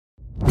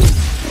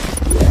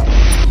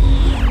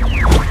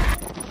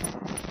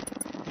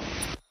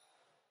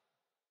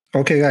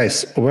Okay,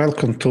 guys,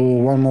 welcome to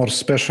one more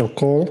special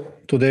call.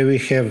 Today we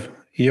have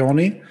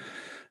Yoni.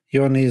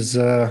 Yoni is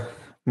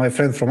my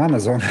friend from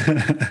Amazon,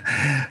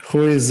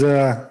 who is,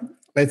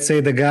 let's say,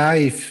 the guy,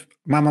 if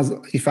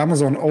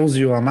Amazon owes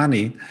you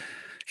money,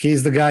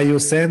 he's the guy you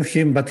send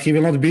him, but he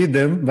will not beat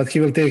them, but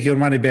he will take your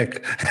money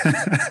back.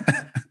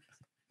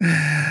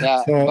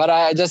 Yeah, so, but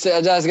I just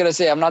gonna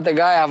say, I'm not the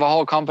guy. I have a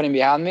whole company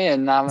behind me,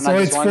 and I'm so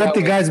not it's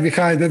 40 guys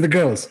behind and the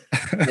girls.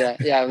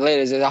 yeah,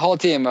 ladies, it's a whole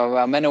team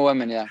of men and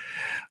women. Yeah.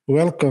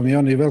 Welcome,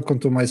 Yoni. Welcome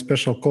to my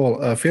special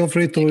call. Feel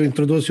free to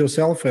introduce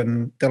yourself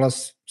and tell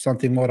us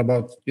something more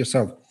about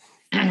yourself.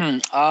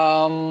 We're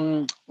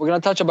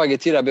gonna touch about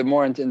GETIDA a bit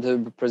more into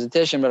the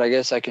presentation, but I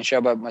guess I can share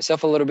about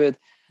myself a little bit.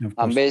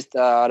 I'm based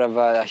out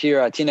of here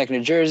at Teaneck,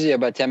 New Jersey,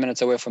 about 10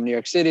 minutes away from New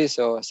York City.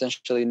 So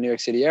essentially New York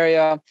City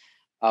area.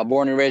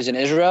 Born and raised in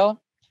Israel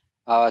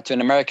to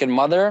an American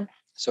mother.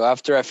 So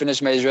after I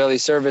finished my Israeli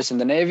service in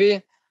the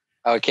Navy,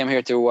 I came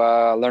here to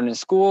learn in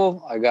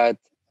school. I got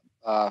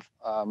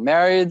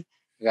married,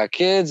 I got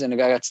kids, and I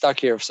got stuck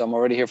here. So I'm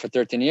already here for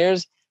 13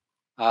 years.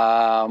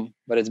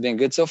 But it's been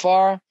good so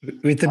far.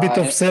 With a bit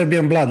of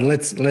Serbian blood,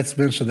 let's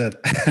mention that.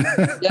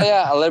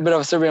 yeah, a little bit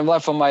of Serbian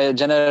blood from my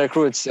genetic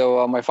roots.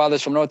 So my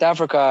father's from North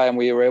Africa, and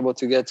we were able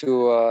to get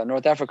to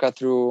North Africa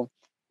through,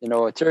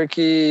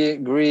 Turkey,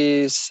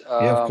 Greece,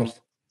 of course.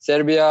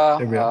 Serbia.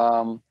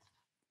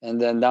 And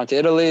then down to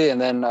Italy,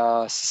 and then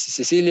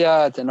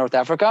Sicilia to North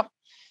Africa.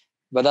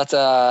 But that's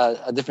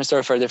a different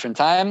story for a different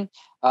time.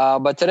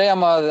 But today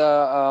I'm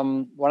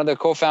one of the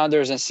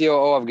co-founders and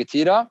COO of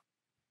GETIDA.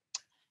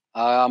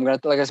 I'm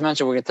gonna, like I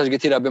mentioned, we're gonna touch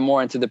GETIDA a bit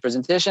more into the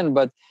presentation.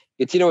 But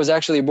GETIDA was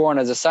actually born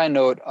as a side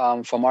note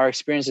from our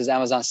experience as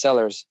Amazon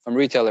sellers, from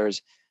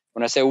retailers.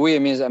 When I say we, I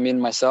mean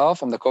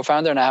myself. I'm the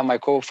co-founder, and I have my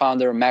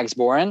co-founder Max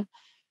Boren,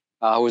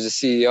 who is the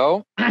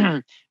CEO.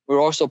 We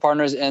were also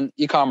partners in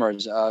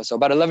e-commerce. So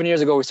about 11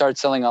 years ago, we started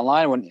selling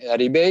online at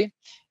eBay.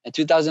 In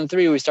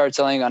 2003, we started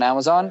selling on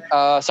Amazon.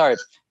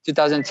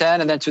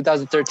 2010, and then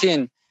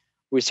 2013,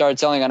 we started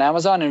selling on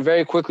Amazon. And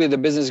very quickly, the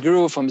business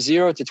grew from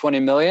 0 to 20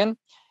 million.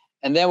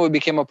 And then we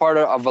became a part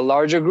of a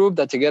larger group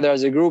that together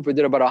as a group, we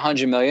did about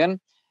 100 million.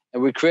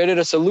 And we created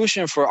a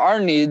solution for our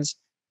needs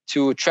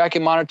to track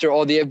and monitor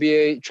all the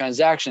FBA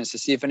transactions to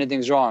see if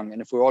anything's wrong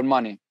and if we owed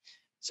money.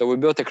 So we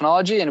built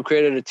technology and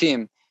created a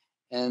team.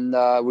 And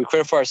we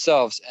created for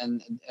ourselves.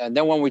 And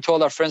then when we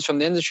told our friends from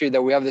the industry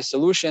that we have this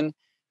solution,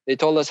 they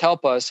told us,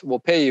 help us, we'll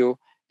pay you.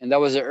 And that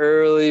was the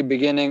early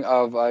beginning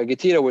of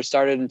GETIDA, which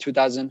started in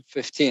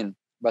 2015,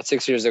 about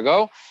 6 years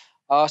ago.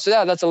 So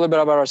yeah, that's a little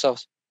bit about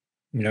ourselves.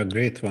 Yeah,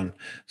 great one.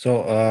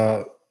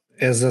 So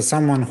as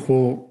someone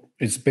who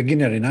is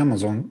beginner in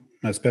Amazon,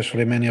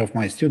 especially many of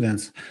my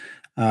students,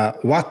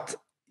 what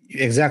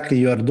exactly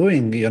you are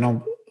doing,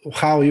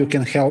 how you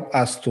can help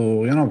us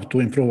to, to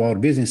improve our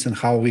business and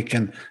how we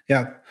can,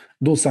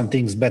 do some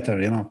things better,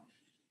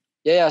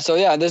 Yeah. So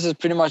this is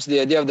pretty much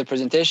the idea of the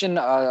presentation.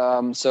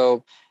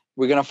 So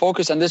we're going to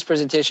focus on this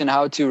presentation,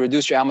 how to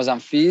reduce your Amazon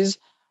fees.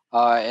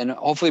 And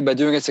hopefully by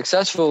doing it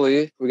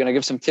successfully, we're going to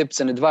give some tips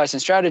and advice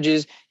and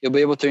strategies. You'll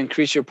be able to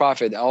increase your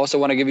profit. I also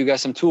want to give you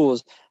guys some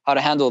tools how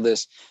to handle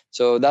this.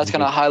 So that's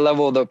kind of high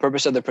level, the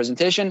purpose of the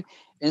presentation.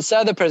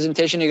 Inside the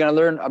presentation, you're going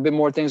to learn a bit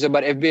more things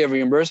about FBA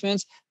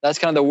reimbursements. That's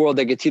kind of the world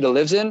that GETIDA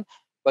lives in.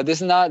 But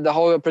this is not the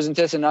whole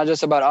presentation, not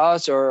just about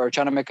us or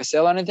trying to make a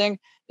sale or anything.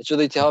 It's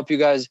really to help you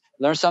guys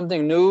learn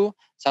something new,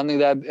 something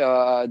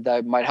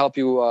that might help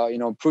you,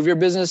 improve your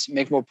business,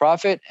 make more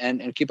profit,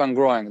 and keep on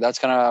growing. That's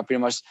kind of pretty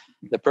much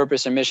the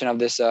purpose and mission of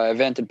this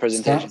event and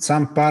presentation.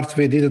 Some parts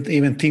we didn't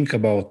even think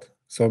about.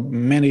 So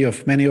many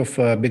of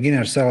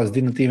beginner sellers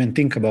didn't even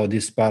think about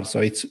this part. So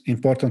it's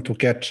important to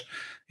catch,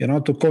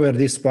 to cover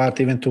this part,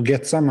 even to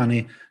get some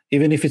money,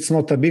 even if it's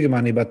not a big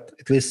money, but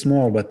at least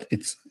small. But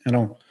it's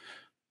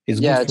it's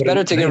good. It's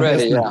better to get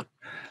ready.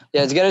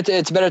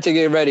 It's better to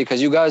get ready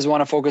because you guys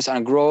want to focus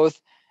on growth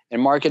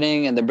and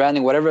marketing and the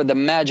branding, whatever the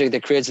magic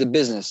that creates the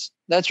business.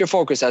 That's your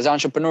focus as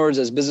entrepreneurs,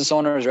 as business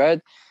owners,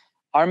 right?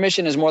 Our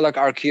mission is more like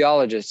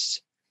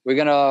archaeologists. We're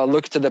gonna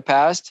look to the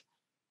past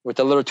with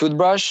a little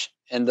toothbrush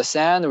in the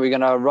sand. We're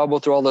gonna rubble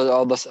through all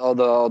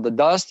the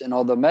dust and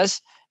all the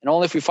mess. And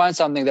only if we find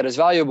something that is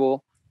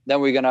valuable,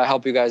 then we're gonna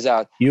help you guys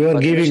out. You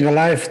are giving a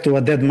life to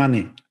a dead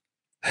money.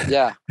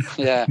 Yeah.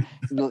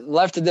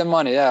 Life to dead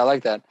money. Yeah, I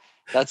like that.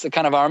 That's the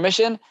kind of our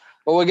mission.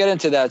 But we'll get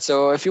into that.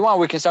 So if you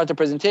want, we can start the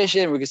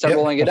presentation. We can start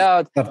rolling it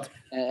out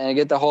and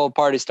get the whole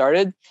party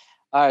started.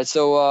 All right.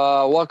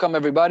 So welcome,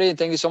 everybody.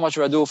 Thank you so much,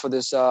 Radu, for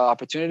this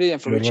opportunity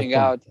and for reaching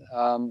out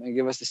and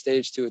give us the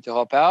stage to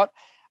help out.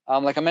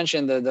 Like I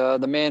mentioned,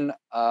 the main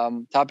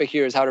topic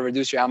here is how to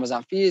reduce your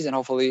Amazon fees and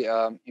hopefully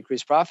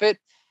increase profit.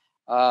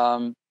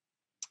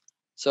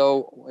 So,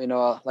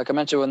 like I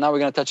mentioned, now we're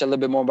going to touch a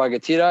little bit more about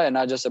GETIDA and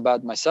not just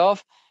about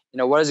myself.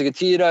 What is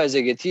GETIDA? Is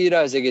it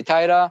GETIDA? Is it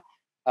GETIDA?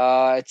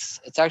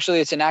 It's actually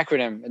an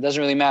acronym. It doesn't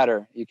really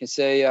matter. You can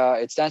say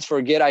it stands for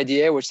Get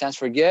IDA, which stands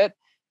for Get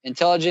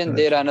Intelligent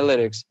Data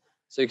Analytics.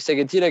 So you can say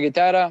GETIDA,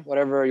 GETIDA,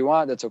 whatever you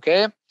want. That's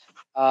okay.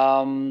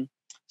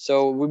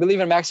 So we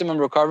believe in maximum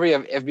recovery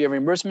of FBA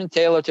reimbursement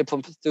tailored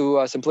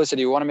to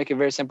simplicity. We want to make it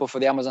very simple for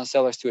the Amazon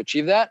sellers to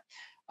achieve that.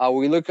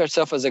 We look at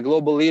ourselves as a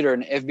global leader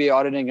in FBA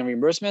auditing and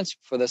reimbursements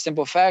for the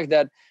simple fact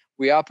that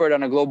we operate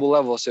on a global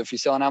level. So if you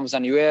sell on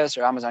Amazon US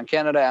or Amazon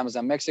Canada,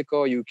 Amazon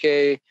Mexico,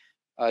 UK,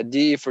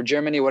 D for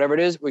Germany, whatever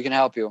it is, we can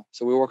help you.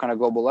 So we work on a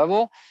global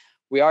level.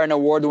 We are an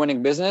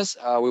award-winning business.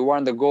 We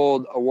won the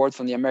Gold Award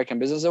from the American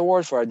Business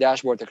Award for our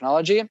dashboard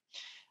technology.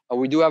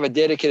 We do have a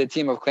dedicated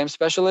team of claim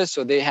specialists,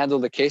 so they handle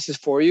the cases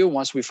for you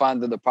once we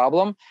find the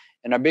problem.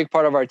 And a big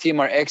part of our team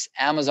are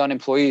ex-Amazon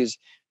employees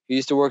who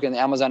used to work in the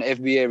Amazon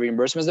FBA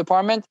reimbursements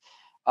department.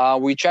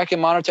 We track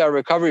and monitor our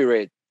recovery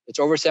rate. It's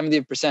over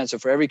 70%. So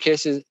for every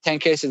 10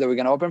 cases that we're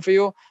going to open for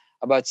you,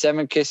 about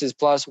 7 cases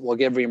plus will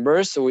get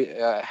reimbursed. So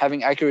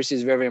having accuracy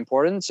is very, very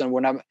important. So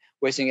we're not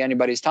wasting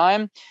anybody's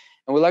time.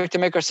 And we like to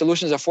make our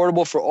solutions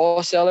affordable for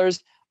all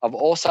sellers of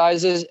all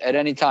sizes at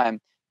any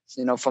time.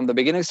 So, from the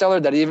beginning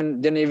seller that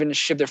didn't even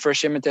ship their first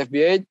shipment to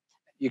FBA,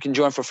 you can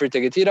join for free to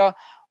GETIDA,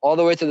 all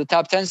the way to the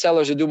top 10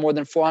 sellers who do more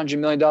than $400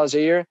 million a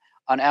year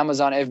on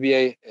Amazon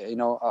FBA,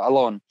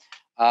 alone.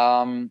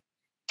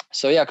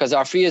 So yeah, because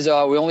our fee is,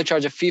 we only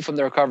charge a fee from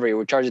the recovery.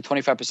 We charge a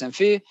 25%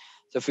 fee.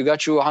 So if we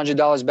got you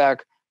 $100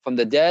 back from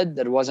the dead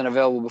that wasn't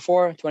available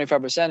before,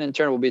 25% in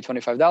turn will be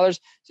 $25. So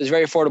it's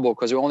very affordable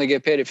because we only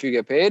get paid if you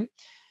get paid.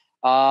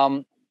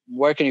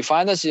 Where can you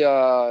find us?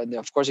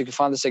 Of course, you can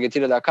find us at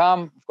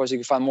getida.com. Of course, you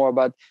can find more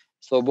about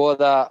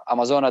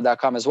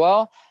slobodaamazona.com as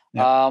well.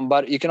 Yeah.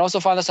 But you can also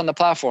find us on the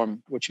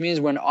platform, which means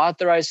we're an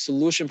authorized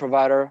solution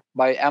provider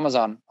by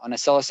Amazon on a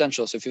Sell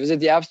Essential. So if you visit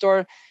the App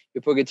Store,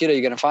 you put GETIDA,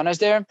 you're going to find us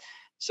there.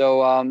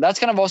 So that's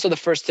kind of also the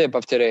first tip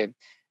of today.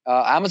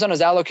 Amazon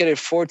has allocated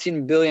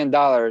 $14 billion,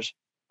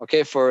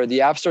 for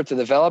the App Store to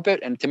develop it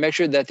and to make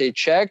sure that they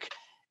check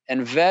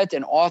and vet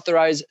and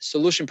authorize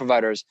solution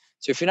providers.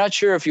 So if you're not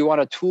sure if you want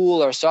a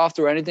tool or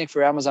software or anything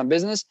for Amazon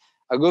business,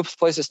 a good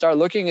place to start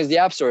looking is the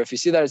App Store. If you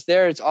see that it's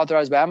there, it's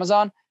authorized by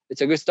Amazon,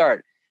 it's a good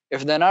start.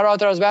 If they're not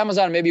authorized by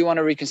Amazon, maybe you want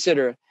to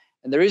reconsider.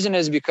 And the reason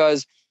is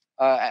because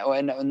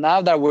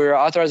now that we're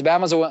authorized by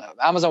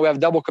Amazon, we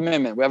have double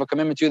commitment. We have a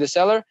commitment to the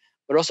seller,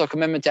 but also a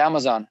commitment to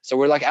Amazon. So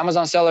we're like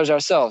Amazon sellers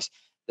ourselves.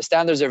 The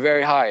standards are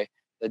very high.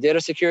 The data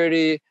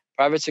security,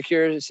 private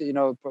security,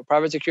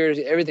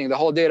 everything, the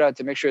whole data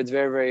to make sure it's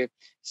very, very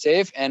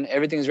safe and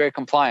everything is very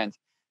compliant.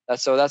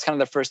 So that's kind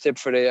of the first tip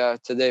for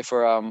today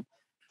for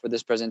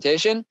this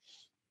presentation.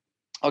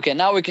 Okay,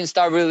 now we can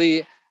start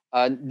really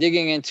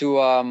digging into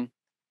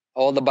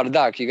all the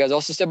bardak. You guys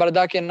also say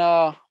bardak in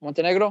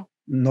Montenegro?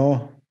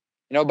 No.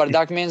 You know what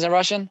bardak means in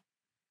Russian?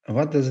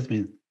 What does it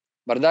mean?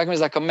 Bardak means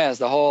like a mess,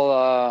 the whole,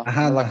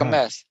 like a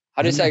mess.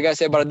 How do you guys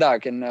say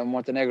bardak in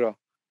Montenegro?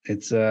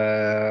 It's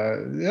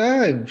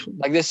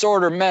like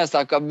disorder, mess,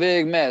 like a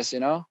big mess, We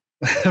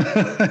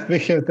have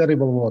a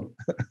terrible word.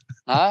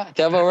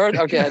 Terrible word?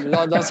 Okay,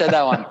 don't say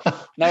that one.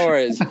 No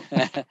worries.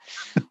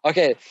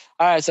 Okay,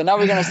 all right. So now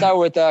we're gonna start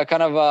with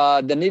kind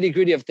of the nitty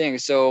gritty of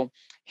things. So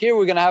here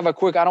we're gonna have a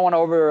quick. I don't want to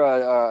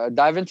over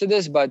dive into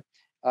this, but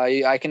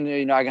I can.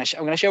 I'm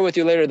gonna share with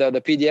you later the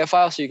PDF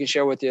file so you can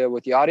share with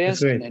the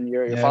audience and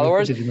your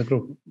followers. Put it in the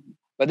group.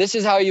 But this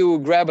is how you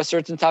grab a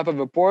certain type of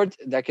report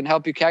that can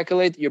help you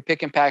calculate your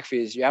pick and pack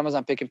fees, your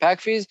Amazon pick and pack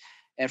fees.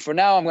 And for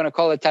now, I'm going to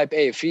call it type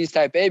A, fees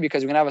type A,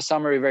 because we're going to have a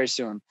summary very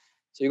soon.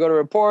 So you go to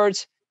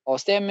reports, all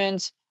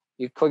statements,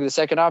 you click the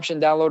second option,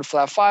 download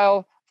flat file.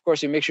 Of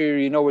course, you make sure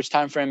you know which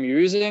time frame you're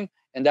using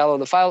and download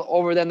the file.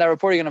 Over then that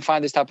report, you're going to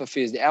find this type of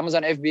fees, the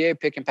Amazon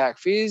FBA pick and pack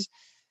fees.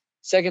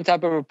 Second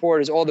type of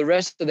report is all the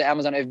rest of the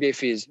Amazon FBA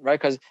fees, right?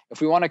 Because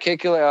if we want to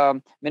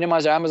calculate,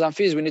 minimize our Amazon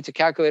fees, we need to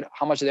calculate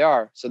how much they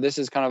are. So this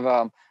is kind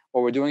of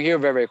what we're doing here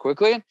very, very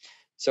quickly.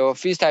 So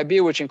fees type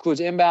B, which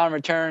includes inbound,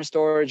 return,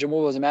 storage,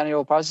 removals, and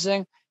manual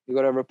processing. You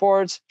go to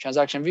reports,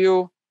 transaction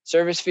view,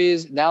 service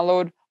fees,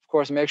 download. Of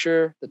course, make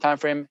sure the time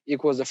frame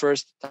equals the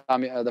first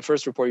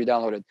report you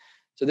downloaded.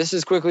 So this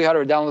is quickly how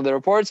to download the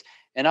reports.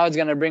 And now it's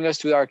going to bring us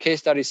to our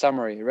case study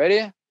summary.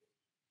 Ready?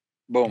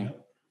 Boom.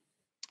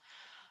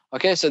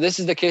 Okay, so this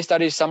is the case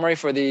study summary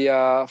for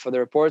the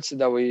reports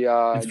that we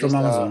it's from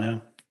Amazon, yeah.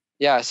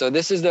 Yeah, so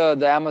this is the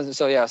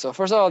Amazon. So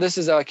first of all, this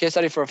is a case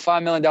study for a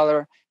 $5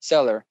 million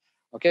seller.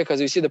 Okay, because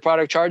you see the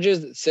product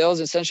charges, sales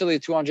essentially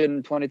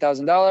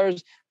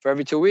 $220,000 for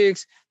every 2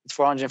 weeks. It's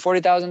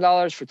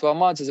 $440,000 for 12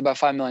 months. It's about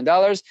 $5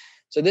 million.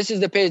 So this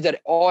is the page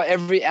that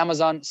every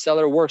Amazon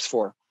seller works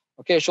for.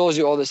 Okay, it shows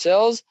you all the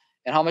sales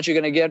and how much you're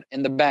going to get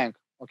in the bank.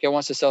 Okay,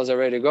 once the sales are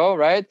ready to go,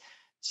 right?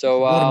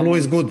 So more blue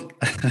is good.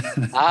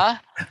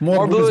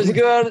 More blue is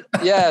good.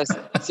 Yes.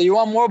 So you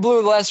want more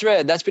blue, less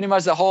red. That's pretty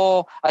much the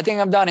whole. I think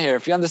I'm done here.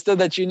 If you understood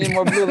that you need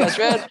more blue, less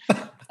red,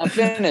 I'm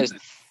finished.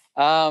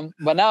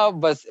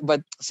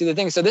 But see the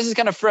thing. So this is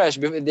kind of fresh.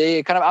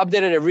 They kind of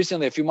updated it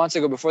recently, a few months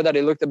ago. Before that,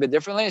 it looked a bit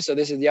differently. So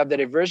this is the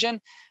updated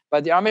version.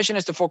 But our mission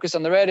is to focus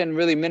on the red and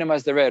really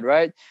minimize the red,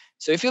 right?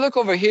 So if you look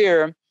over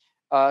here,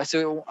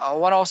 so I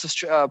want to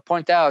also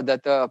point out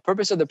that the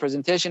purpose of the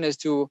presentation is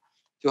to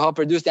help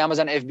reduce the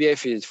Amazon FBA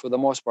fees for the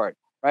most part.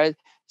 right?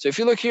 So if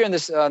you look here in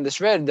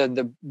this red,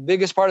 the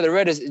biggest part of the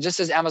red is, it just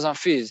says Amazon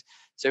fees.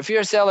 So if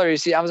you're a seller, you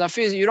see Amazon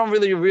fees, you don't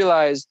really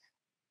realize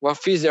what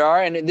fees there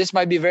are. And this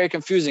might be very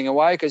confusing. And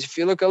why? Because if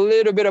you look a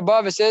little bit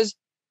above, it says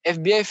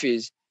FBA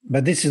fees.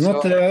 But this is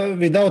not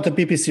without a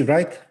PPC,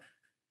 right?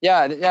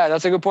 Yeah,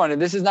 that's a good point.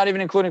 And this is not even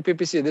including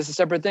PPC. This is a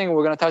separate thing.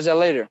 We're going to touch that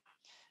later.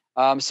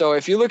 So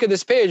if you look at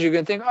this page, you're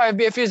going to think, oh,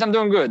 FBA fees, I'm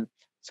doing good.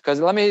 Because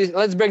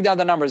let's break down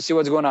the numbers, see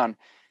what's going on.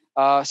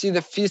 See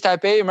the fees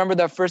type A. Remember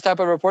the first type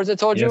of reports I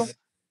told you?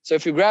 So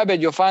if you grab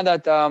it, you'll find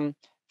that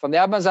from the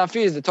Amazon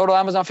fees, the total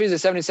Amazon fees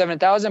is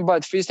 77,000,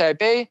 but fees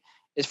type A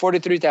is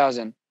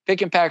 43,000.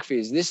 Pick and pack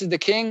fees. This is the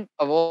king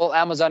of all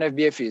Amazon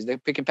FBA fees, the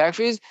pick and pack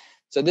fees.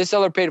 So this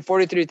seller paid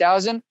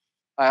 43,000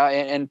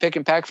 in pick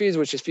and pack fees,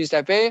 which is fees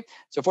type A.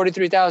 So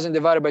 43,000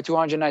 divided by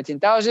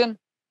 219,000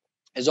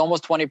 is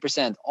almost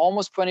 20%.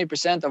 Almost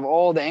 20% of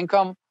all the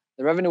income,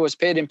 the revenue was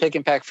paid in pick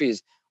and pack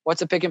fees.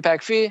 What's a pick and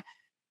pack fee?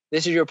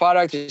 This is your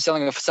product. You're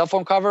selling a cell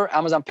phone cover.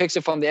 Amazon picks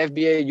it from the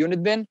FBA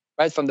unit bin,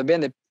 right? From the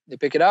bin, they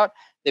pick it out.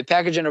 They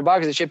package it in a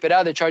box. They ship it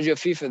out. They charge you a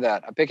fee for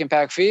that, a pick and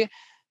pack fee.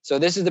 So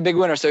this is the big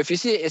winner. So if you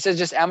see it says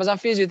just Amazon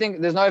fees, you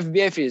think there's no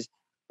FBA fees,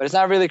 but it's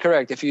not really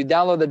correct. If you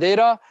download the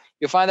data,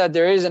 you'll find that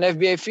there is an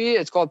FBA fee.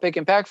 It's called pick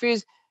and pack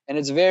fees, and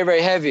it's very,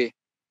 very heavy,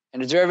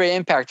 and it's very,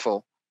 very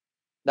impactful.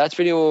 That's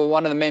really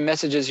one of the main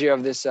messages here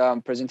of this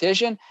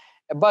presentation.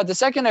 But the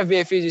second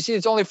FBA fees, you see,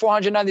 it's only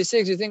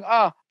 496. You think,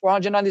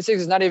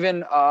 496 is not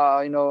even,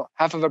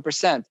 half of a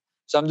percent.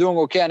 So I'm doing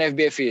okay on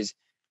FBA fees.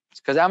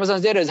 Because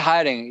Amazon's data is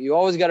hiding. You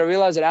always got to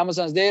realize that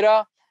Amazon's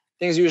data,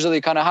 things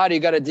usually kind of hide. You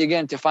got to dig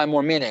in to find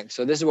more meaning.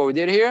 So this is what we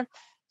did here.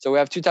 So we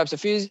have two types of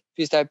fees,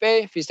 fees type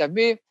A, fees type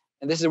B.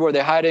 And this is where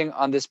they're hiding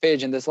on this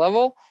page in this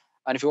level.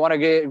 And if you want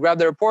to grab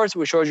the reports,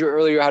 we showed you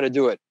earlier how to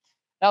do it.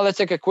 Now let's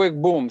take a quick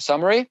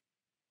summary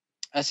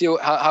and see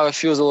how it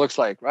feels, it looks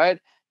like, right?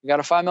 You got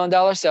a $5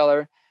 million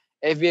seller.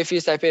 FBA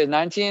fees type A is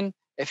 19.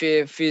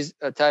 FBA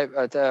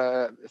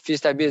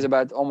fees type B is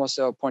about almost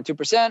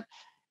 0.2%.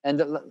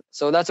 And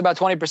so that's about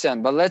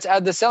 20%. But let's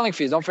add the selling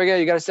fees. Don't forget,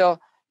 you got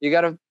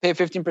to pay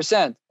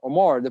 15% or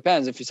more.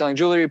 Depends. If you're selling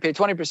jewelry, you pay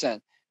 20%.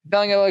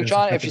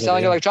 If you're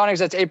selling electronics,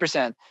 that's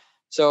 8%.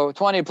 So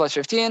 20 plus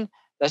 15,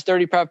 that's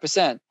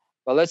 35%.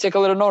 But let's take a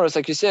little notice.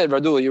 Like you said,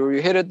 Radul, you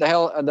hit it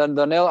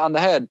the nail on the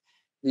head.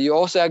 You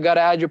also got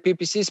to add your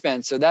PPC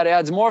spend. So that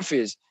adds more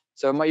fees.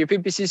 So your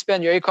PPC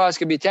spend, your ACOS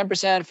could be 10%,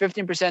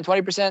 15%,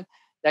 20%.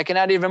 That can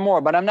add even more.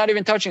 But I'm not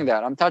even touching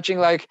that. I'm touching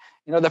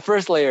the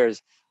first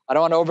layers. I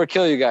don't want to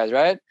overkill you guys,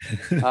 right?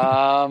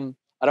 I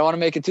don't want to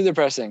make it too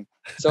depressing.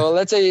 So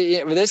let's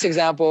say with this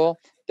example,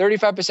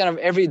 35% of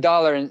every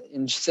dollar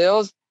in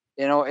sales,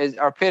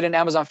 are paid in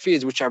Amazon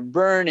fees, which are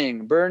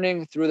burning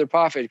through the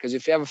profit. Because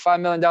if you have a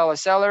 $5 million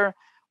seller,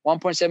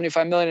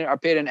 1.75 million are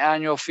paid in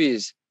annual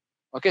fees.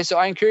 Okay, so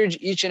I encourage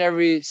each and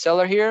every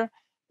seller here,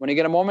 when you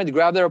get a moment,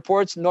 grab the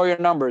reports, know your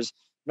numbers.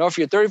 Know if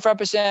you're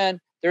 35%,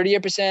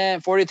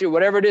 38%, 43,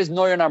 whatever it is,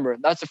 know your number.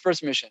 That's the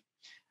first mission.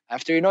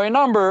 After you know your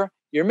number,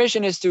 your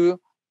mission is to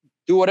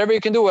do whatever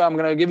you can do. I'm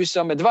going to give you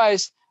some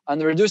advice on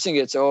reducing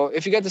it. So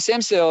if you get the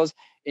same sales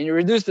and you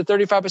reduce the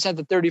 35%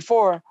 to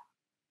 34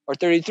 or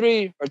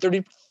 33 or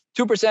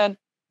 32%,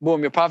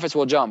 boom, your profits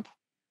will jump.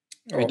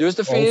 Reduce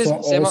the fees.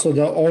 Also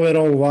the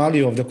overall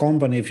value of the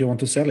company if you want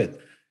to sell it.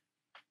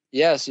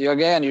 Yes, you're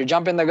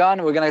jumping the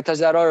gun. We're going to touch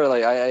that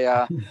early.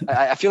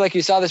 I feel like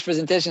you saw this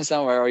presentation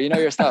somewhere or you know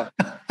your stuff.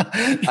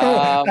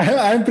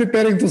 I'm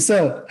preparing to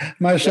sell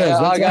my shares.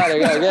 Yeah, I got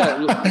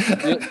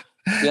it.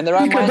 You're in the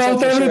right mindset.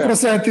 About every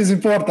percent is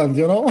important,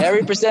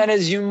 Every percent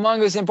is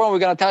humongous important. We're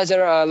going to touch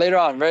that later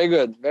on. Very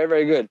good. Very,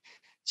 very good.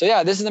 So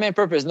yeah, this is the main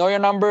purpose. Know your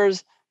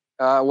numbers,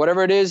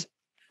 whatever it is.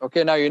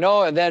 Okay, now you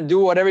know, and then do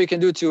whatever you can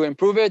do to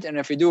improve it. And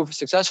if you do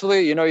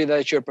successfully, you know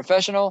that you're a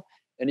professional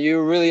and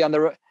you're really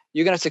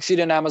you're going to succeed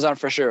in Amazon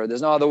for sure.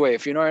 There's no other way.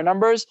 If you know your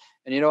numbers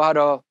and you know how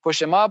to push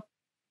them up,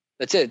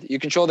 that's it. You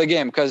control the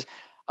game. Because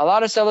a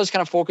lot of sellers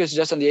kind of focus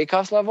just on the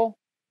ACOS level,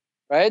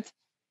 right?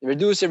 It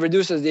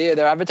reduces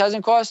their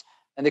advertising costs,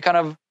 and they kind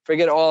of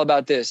forget all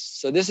about this.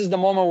 So this is the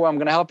moment where I'm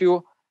going to help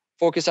you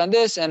focus on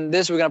this, and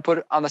this we're going to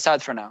put on the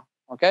side for now.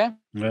 Okay?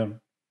 Yeah.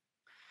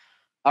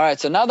 All right.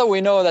 So now that we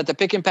know that the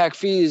pick and pack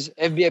fees,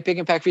 FBA pick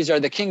and pack fees are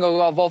the king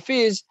of all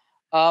fees,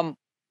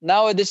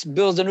 now this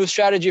builds a new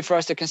strategy for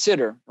us to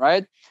consider,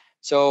 right?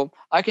 So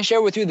I can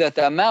share with you that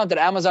the amount that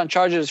Amazon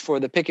charges for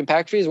the pick and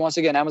pack fees, once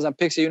again, Amazon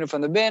picks a unit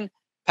from the bin,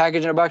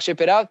 package in a box, ship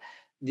it out.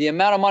 The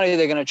amount of money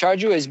they're going to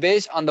charge you is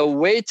based on the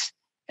weight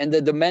and the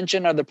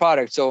dimension of the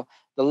product. So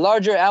the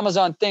larger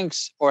Amazon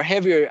thinks or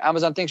heavier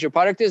Amazon thinks your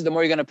product is, the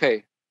more you're going to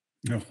pay.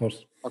 Of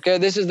course. Okay,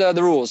 this is the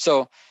rules.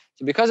 So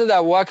because of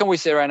that, what can we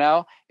say right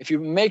now? If you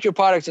make your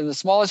products in the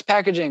smallest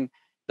packaging,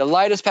 the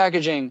lightest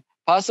packaging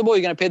possible,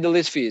 you're going to pay the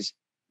least fees,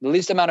 the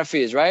least amount of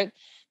fees, right?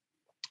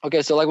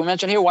 Okay, so like we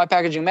mentioned here, why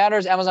packaging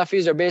matters. Amazon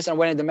fees are based on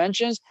weight and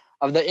dimensions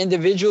of the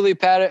individually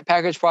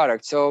packaged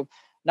product. So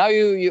now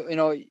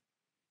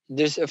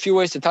there's a few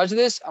ways to touch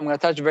this. I'm going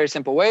to touch very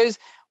simple ways.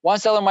 One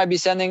seller might be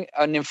sending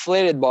an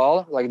inflated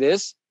ball like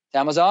this to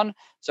Amazon.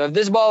 So if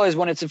this ball is,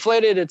 when it's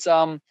inflated, it's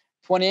 20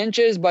 20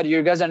 inches, but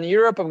you guys are in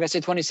Europe, I'm going to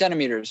say 20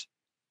 centimeters.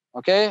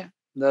 Okay,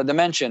 the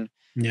dimension.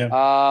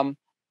 Yeah.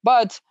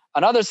 But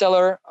another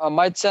seller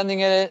might sending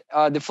it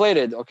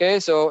deflated.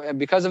 Okay, so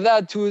because of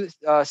that, two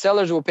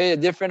sellers will pay a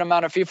different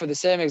amount of fee for the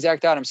same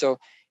exact item. So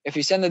if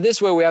you send it this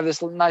way, we have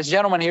this nice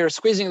gentleman here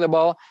squeezing the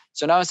ball.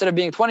 So now instead of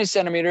being 20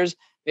 centimeters,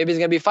 maybe it's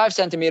going to be 5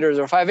 centimeters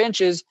or 5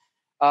 inches.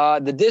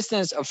 The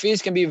distance of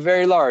fees can be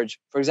very large.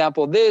 For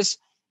example, this,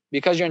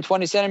 because you're in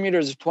 20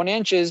 centimeters or 20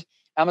 inches,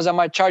 Amazon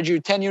might charge you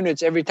 10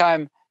 units every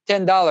time,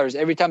 $10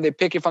 every time they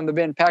pick it from the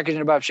bin, package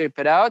it up, ship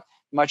it out.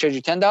 They might charge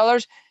you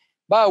 $10.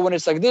 But when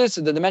it's like this,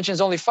 the dimension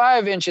is only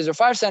 5 inches or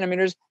 5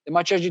 centimeters, they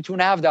might charge you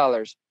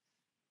 $2.50.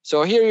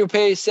 So here you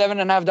pay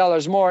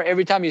 $7.50 more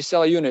every time you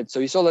sell a unit. So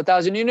you sold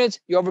 1,000 units,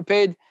 you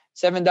overpaid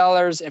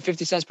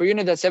 $7.50 per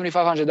unit. That's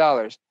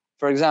 $7,500,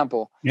 for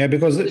example. Yeah,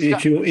 because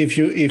if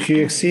you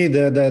exceed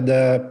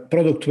the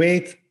product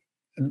weight,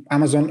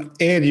 Amazon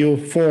add you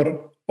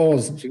 4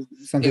 O's.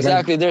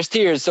 Exactly, there's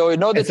tiers. So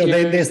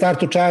they start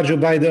to charge you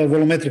by the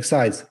volumetric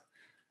size.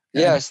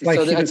 Yes, like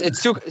so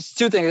it's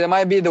two things. It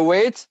might be the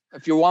weight.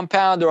 If you're 1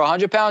 pound or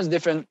 100 pounds,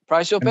 different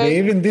price you'll pay. They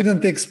even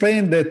didn't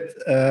explain that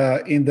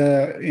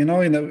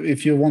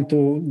if you want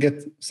to get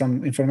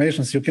some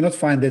information, so you cannot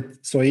find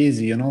it so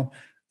easy.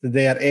 That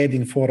they are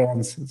adding 4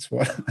 ons.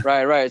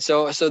 Right.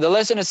 So the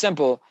lesson is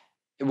simple.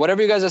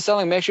 Whatever you guys are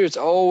selling, make sure it's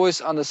always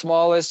on the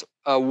smallest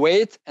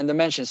weight and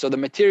dimension. So the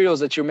materials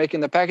that you're making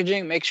the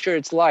packaging, make sure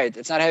it's light.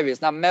 It's not heavy.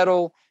 It's not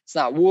metal. It's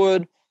not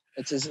wood.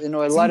 It's as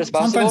light as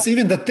possible. Sometimes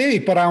even the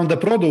tape around the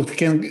product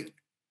can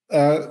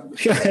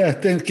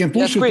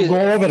push you to go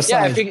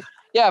oversized.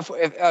 Yeah,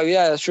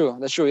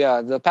 that's true.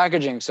 Yeah, the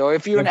packaging. So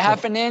if you're in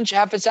half an inch,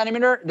 half a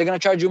centimeter, they're gonna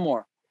charge you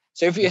more.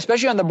 So if you,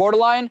 especially on the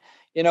borderline,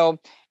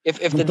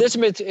 if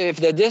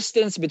the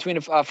distance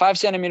between 5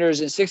 centimeters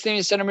and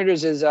 16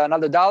 centimeters is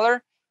another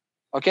 $1,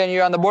 okay, and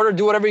you're on the border,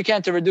 do whatever you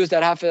can to reduce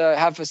that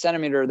half a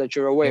centimeter that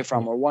you're away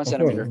from, or 1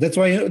 centimeter. That's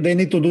why they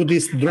need to do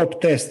this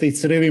drop test.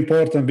 It's really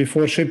important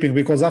before shipping,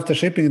 because after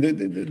shipping,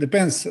 it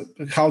depends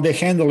how they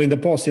handle in the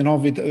post.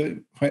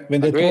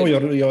 When they throw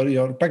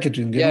your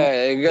packaging,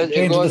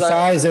 change the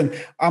size, and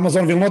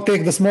Amazon will not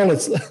take the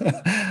smallest.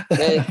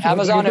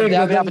 Amazon, if they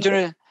have the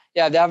opportunity,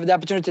 if they have the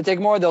opportunity to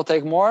take more, they'll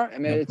take more. I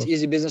mean, it's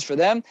easy business for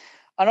them.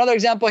 Another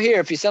example here: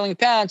 if you're selling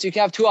pants, you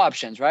can have 2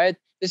 options, right?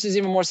 This is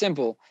even more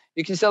simple.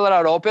 You can sell it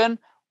out open,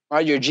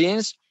 right? Your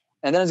jeans,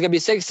 and then it's gonna be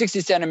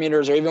 60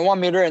 centimeters or even 1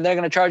 meter, and they're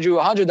gonna charge you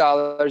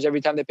 $100 every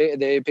time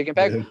they pick and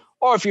pack.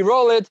 Or if you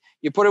roll it,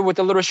 you put it with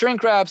a little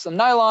shrink wrap, some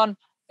nylon,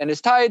 and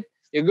it's tight.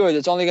 You're good.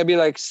 It's only gonna be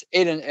like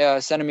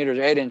 8 centimeters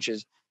or 8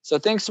 inches. So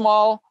think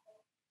small,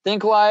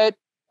 think light,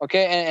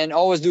 okay, and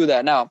always do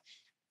that. Now,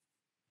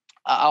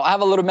 I'll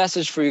have a little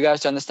message for you guys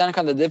to understand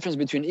kind of the difference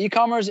between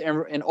e-commerce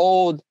and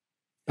old,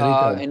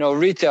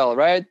 retail,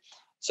 right?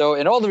 So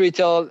in old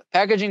retail,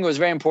 packaging was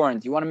very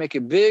important. You want to make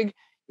it big.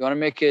 You want to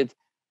make it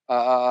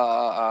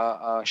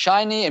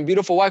shiny and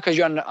beautiful. Why? Because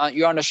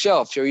you're on a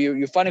shelf. So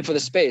you're fighting for the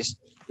space.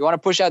 You want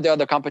to push out the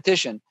other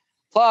competition.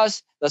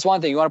 Plus, that's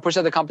one thing. You want to push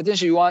out the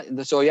competition.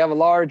 So you have a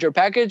larger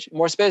package,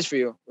 more space for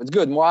you. It's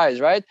good, more eyes,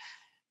 right?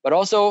 But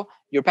also,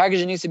 your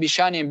packaging needs to be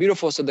shiny and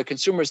beautiful so the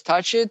consumers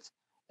touch it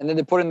and then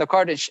they put it in the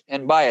cart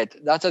and buy it.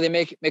 That's how they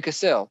make a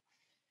sale.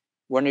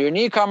 When you're in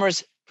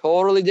e-commerce,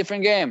 totally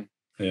different game.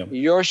 Yeah.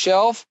 Your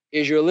shelf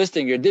is your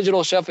listing. Your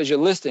digital shelf is your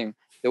listing.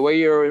 The way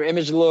your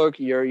image look,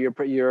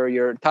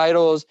 your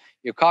titles,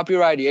 your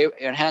copyright, your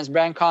enhanced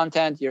brand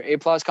content, your A+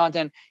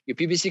 content, your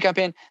PPC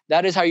campaign.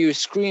 That is how you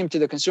scream to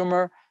the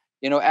consumer,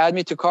 add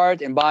me to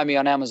cart and buy me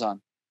on Amazon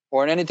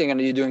or in anything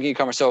that you're doing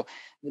e-commerce. So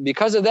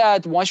because of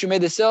that, once you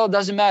made the sale, it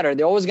doesn't matter.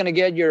 They're always going to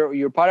get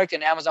your product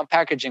in Amazon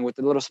packaging with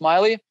the little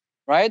smiley,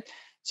 right?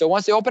 So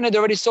once they open it,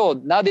 they're already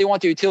sold. Now they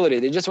want the utility.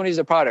 They just want to use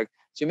the product.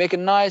 So you make it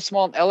nice,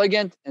 small,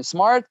 elegant, and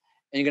smart,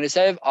 and you're going to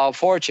save a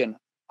fortune,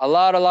 a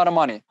lot of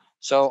money.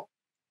 So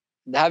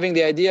having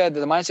the idea that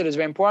the mindset is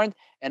very important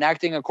and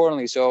acting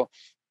accordingly. So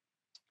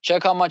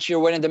check how much your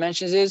weight and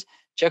dimensions is.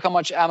 Check how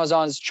much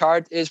Amazon's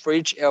chart is for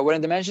each weight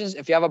and dimensions.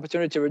 If you have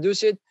opportunity to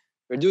reduce it.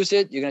 You're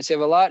going to save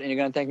a lot and you're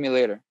going to thank me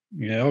later.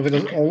 Yeah,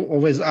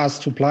 always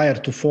ask supplier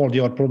to fold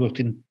your product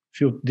in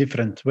few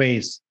different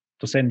ways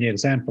to send the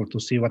example to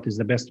see what is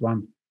the best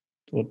one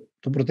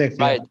to protect,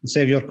 to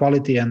save your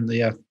quality and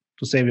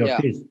to save your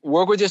fees.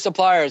 Work with your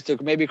suppliers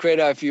to maybe create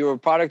if your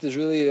product is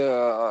really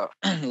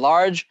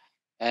large,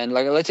 and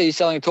like let's say you're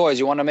selling toys,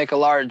 you want to make a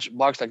large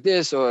box like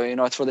this, or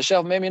it's for the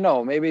shelf.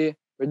 Maybe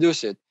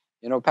reduce it.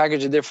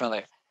 Package it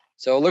differently.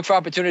 So look for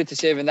opportunity to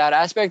save in that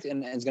aspect,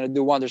 and it's going to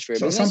do wonders for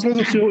your business. Some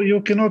products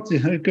you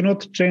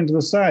cannot change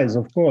the size,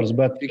 of course,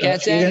 but you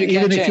can't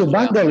even if you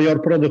bundle your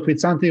product with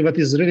something that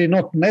is really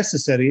not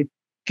necessary,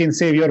 can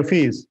save your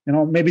fees.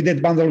 Maybe that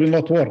bundle will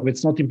not work.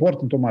 It's not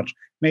important too much.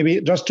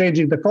 Maybe just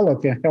changing the color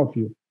can help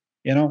you.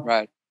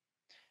 Right.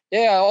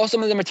 Yeah. Also,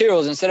 the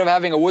materials, instead of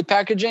having a wood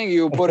packaging,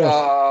 you put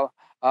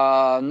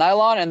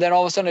nylon, and then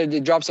all of a sudden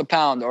it drops a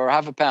pound or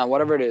half a pound,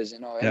 whatever it is.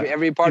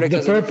 Every product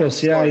has the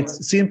purpose.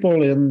 It's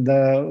simple and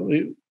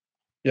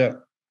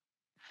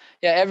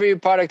every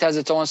product has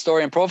its own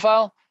story and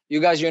profile. You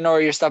guys, you know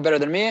your stuff better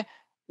than me.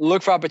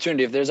 Look for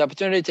opportunity. If there's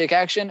opportunity, take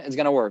action. It's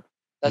gonna work.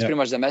 That's pretty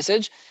much the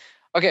message.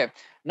 Okay.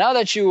 Now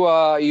that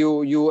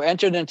you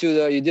entered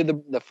into you did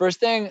the first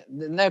thing,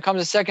 then there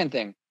comes the second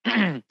thing.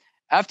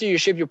 After you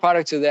ship your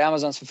product to the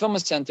Amazon's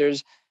fulfillment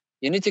centers,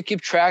 you need to keep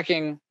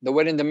tracking the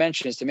weight and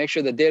dimensions to make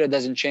sure the data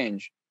doesn't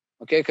change.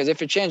 Okay, because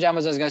if it changes,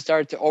 Amazon is going to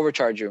start to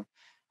overcharge you.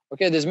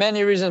 Okay, there's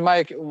many reasons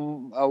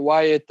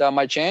why it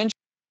might change.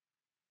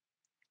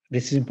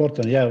 This is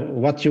important. Yeah,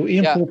 what you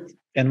input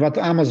and what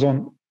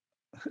Amazon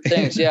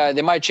things. Yeah,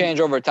 they might change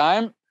over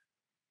time,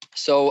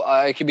 so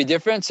it could be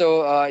different.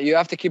 So you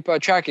have to keep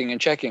tracking and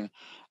checking.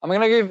 I'm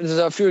going to give there's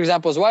a few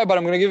examples why, but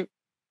I'm going to give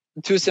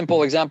two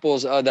simple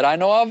examples that I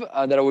know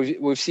of that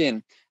we've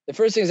seen. The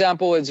first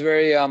example is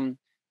very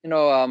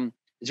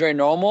it's very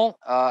normal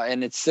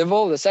and it's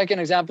civil. The second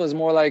example is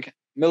more like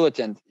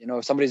militant,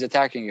 if somebody's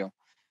attacking you.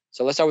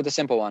 So let's start with the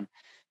simple one.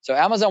 So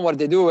Amazon, what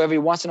they do every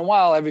once in a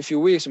while, every few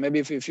weeks, or maybe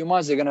a few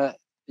months, they're gonna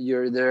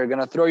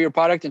throw your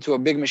product into a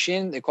big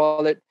machine. They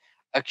call it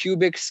a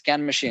cubic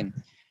scan machine.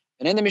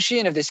 And in the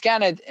machine, if they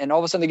scan it and all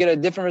of a sudden they get a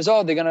different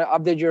result, they're gonna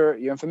update your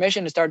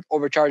information and start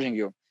overcharging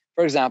you.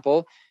 For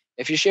example,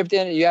 if you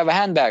you have a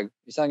handbag,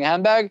 you're selling a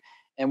handbag,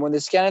 and when they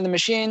scan in the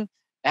machine,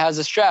 it has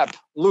a strap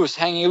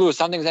hanging loose,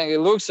 something's hanging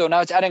loose. So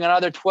now it's adding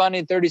another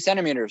 20, 30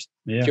 centimeters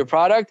to your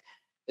product.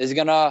 Is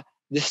gonna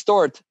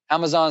distort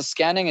Amazon's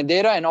scanning and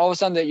data, and all of a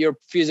sudden your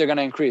fees are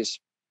gonna increase.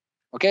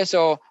 Okay,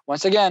 so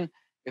once again,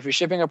 if you're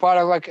shipping a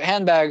product like a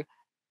handbag,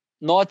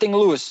 nothing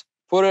loose.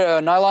 Put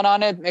a nylon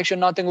on it, make sure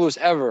nothing loose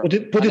ever. Put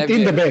it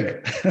in the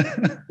bag.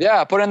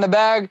 Yeah, put it in the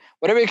bag,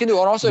 whatever you can do.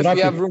 And also if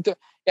you have room to,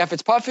 if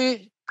it's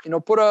puffy,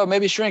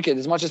 maybe shrink it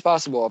as much as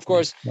possible. Of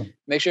course,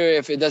 make sure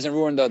if it doesn't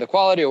ruin the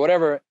quality or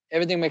whatever,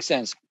 everything makes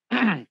sense.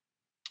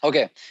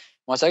 Okay,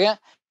 one second.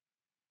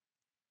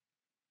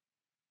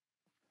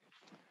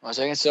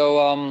 So,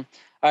 all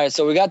right,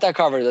 so we got that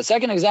covered. The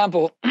second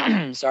example,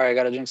 sorry, I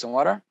got to drink some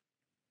water.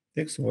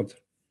 Take some water.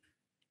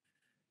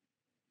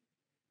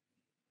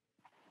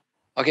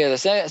 Okay, the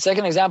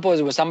second example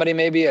is when somebody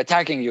may be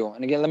attacking you.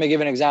 And again, let me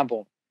give an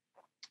example.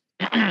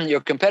 Your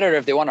competitor,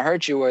 if they want to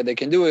hurt you, what they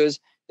can do is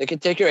they can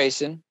take your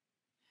ASIN.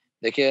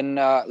 They can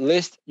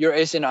list your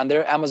ASIN on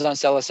their Amazon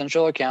Seller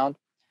Central account,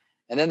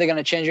 and then they're going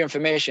to change your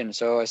information.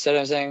 So instead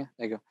of saying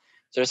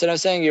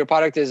your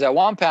product is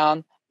 1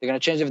 pound, they're going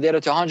to change the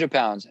data to 100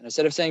 pounds. And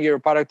instead of saying your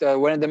product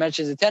weight and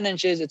dimensions is 10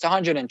 inches, it's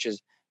 100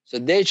 inches. So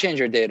they change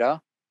your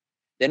data.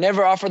 They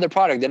never offer the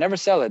product. They never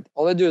sell it.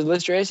 All they do is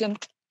list your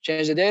ASIN,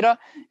 change the data.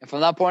 And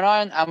from that point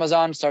on,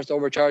 Amazon starts to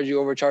overcharge you.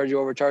 And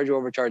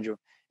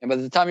by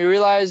the time you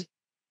realize,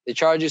 they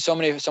charge you so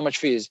much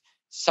fees.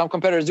 Some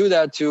competitors do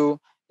that to,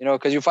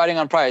 because you're fighting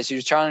on price.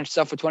 You're trying to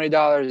sell for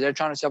 $20. They're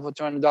trying to sell for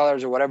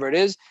 $200 or whatever it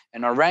is,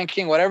 and are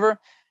ranking, whatever.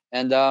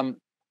 And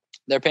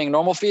they're paying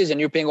normal fees and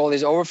you're paying all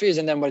these over fees.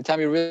 And then by the time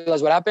you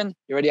realize what happened,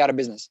 you're already out of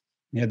business.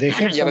 Yeah, they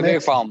have you have a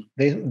big problem.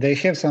 They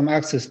have some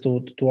access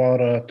to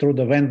our through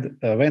the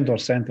vendor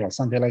central,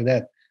 something like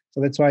that.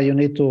 So that's why you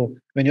need to,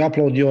 when you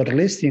upload your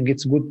listing,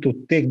 it's good to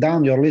take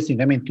down your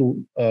listing. I mean,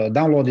 to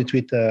download it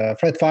with a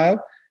flat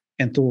file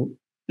and to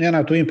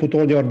input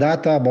all your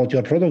data about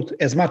your product.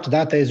 As much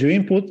data as you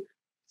input,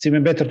 it's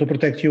even better to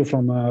protect you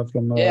from.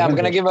 Yeah, we're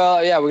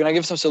gonna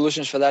give some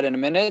solutions for that in a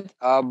minute.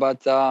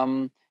 But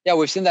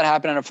we've seen that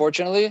happen,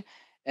 unfortunately.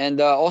 And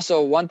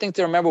also, one thing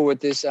to remember with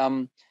this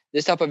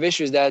type of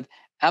issue is that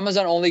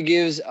Amazon only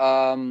gives.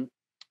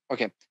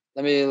 Okay,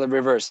 let me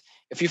reverse.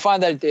 If you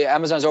find that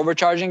Amazon is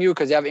overcharging you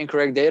because you have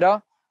incorrect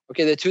data,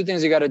 okay, there are two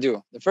things you got to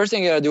do. The first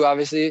thing you got to do,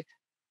 obviously,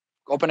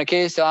 open a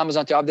case, tell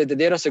Amazon to update the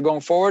data. So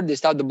going forward, they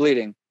stop the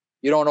bleeding.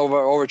 You don't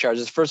overcharge.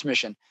 It's the first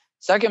mission.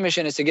 Second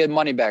mission is to get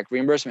money back,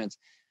 reimbursements.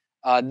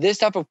 This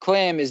type of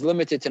claim is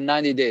limited to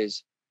 90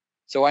 days.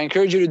 So I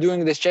encourage you to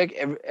doing this check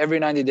every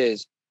 90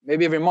 days,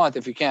 maybe every month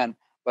if you can,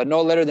 but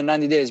no later than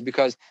 90 days,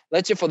 because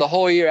let's say for the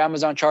whole year,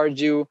 Amazon charged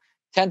you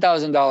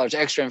 $10,000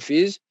 extra in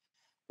fees,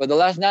 but the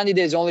last 90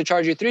 days only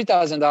charge you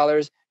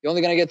 $3,000. You're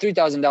only going to get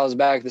 $3,000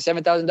 back. The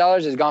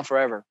 $7,000 is gone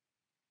forever.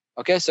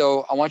 Okay,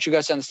 so I want you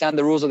guys to understand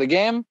the rules of the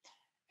game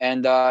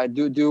and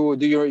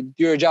do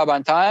your job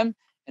on time.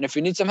 And if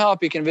you need some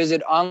help, you can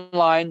visit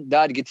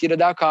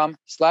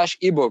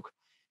online.getida.com/ebook.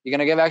 You're going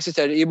to get access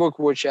to the ebook,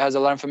 which has a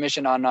lot of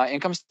information on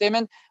income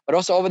statement, but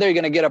also over there, you're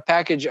going to get a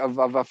package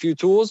of a few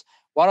tools.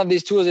 One of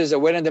these tools is a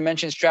weight and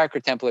dimensions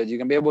tracker template. You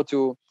can be able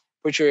to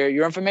put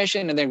your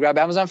information and then grab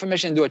Amazon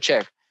information and do a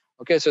check.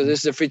 Okay, so this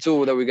is a free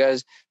tool that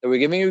we're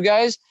giving you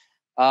guys.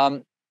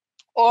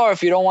 Or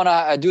if you don't want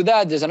to do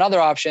that, there's another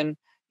option.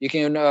 You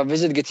can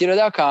visit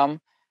getida.com,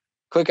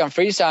 click on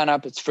free sign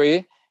up. It's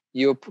free.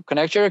 You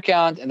connect your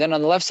account, and then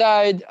on the left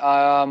side,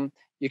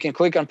 you can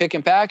click on pick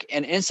and pack.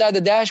 And inside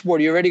the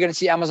dashboard, you're already going to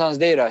see Amazon's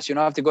data. So you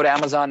don't have to go to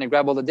Amazon and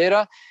grab all the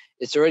data.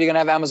 It's already going to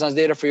have Amazon's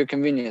data for your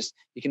convenience.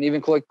 You can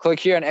even click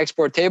here and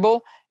export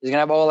table. It's going to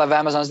have all of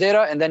Amazon's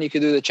data, and then you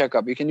can do the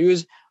checkup. You can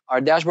use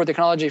our dashboard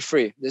technology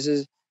free. This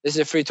is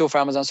a free tool for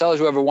Amazon sellers,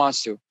 whoever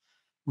wants to.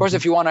 Of course,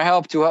 if you want to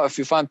help, if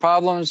you find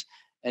problems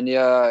and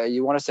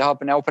you want us to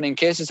help in opening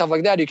case and stuff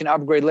like that, you can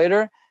upgrade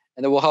later,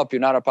 and then we'll help you.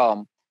 Not a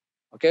problem.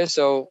 Okay,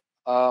 so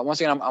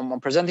once again, I'm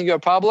presenting you a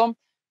problem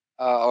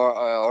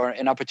or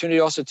an opportunity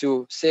also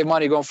to save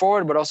money going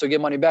forward, but also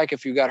get money back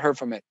if you got hurt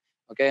from it.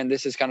 Okay, and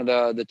this is kind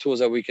of the tools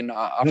that we can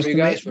offer you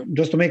guys.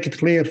 Just to make it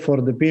clear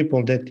for the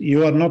people that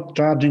you are not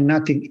charging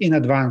nothing in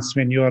advance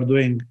when you are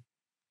doing.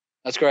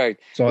 That's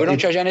correct. So we don't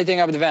charge anything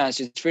in advance.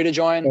 It's free to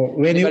join.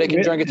 Anybody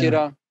can join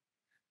GETIDA.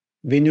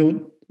 When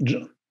you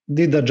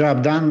did the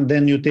job done,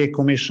 then you take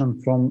commission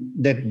from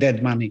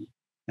that money.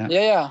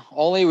 Yeah.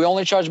 We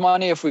only charge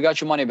money if we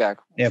got your money back.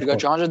 If we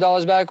got your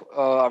 $100 back,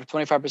 our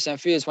 25%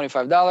 fee is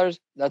 $25.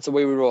 That's the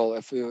way we roll.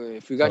 If we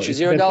got you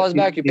 $0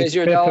 back, you pay $0. It's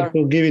better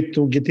to give it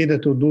to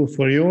GETIDA to do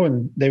for you,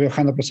 and they will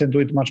 100% do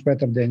it much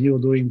better than you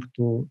doing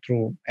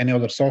through any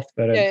other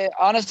software. Yeah,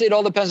 honestly, it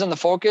all depends on the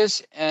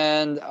focus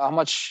and how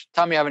much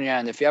time you have in your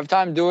hand. If you have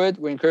time, do it.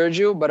 We encourage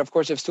you. But of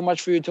course, if it's too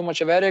much for you, too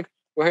much of a headache,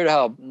 we're here to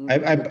help.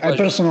 I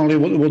personally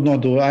would not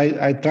do.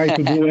 I try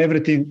to do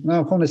everything.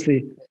 No,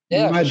 honestly.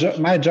 Yeah,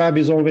 my job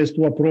is always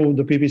to approve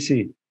the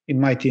PPC in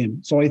my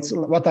team. So it's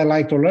what I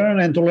like to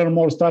learn and to learn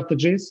more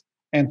strategies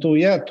and to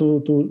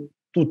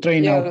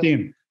train our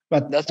team.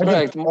 But that's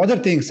correct. Other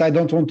things I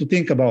don't want to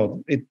think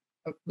about.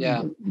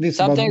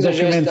 Some things are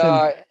just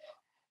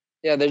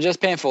they're just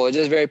painful. It's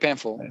just very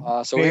painful.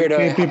 So we're here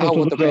to help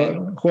with the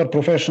pain. Who are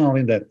professional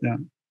in that. Yeah.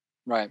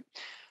 Right.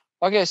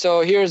 Okay,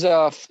 so here's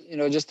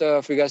just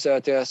for you guys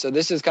so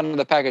this is kind of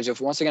the package.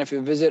 Once again, if you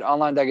visit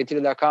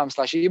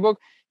online.getida.com/ebook,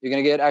 you're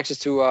going to get access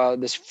to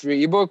this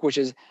free ebook, which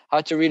is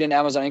how to read an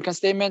Amazon income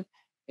statement,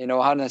 how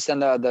to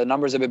understand the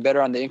numbers a bit better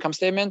on the income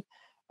statement.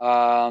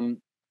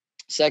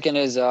 Second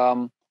is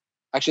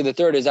actually the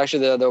third is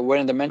actually the weight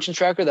and dimension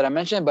tracker that I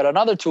mentioned. But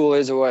another tool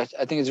is what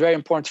I think is very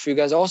important for you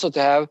guys also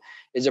to have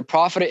is a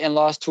profit and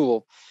loss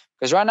tool.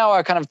 Because right now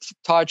I kind of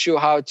taught you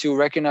how to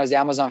recognize the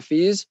Amazon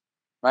fees,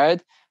 right?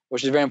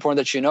 Which is very important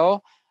that you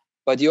know,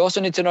 but you also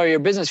need to know your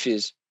business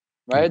fees,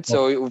 right? Mm-hmm.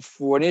 So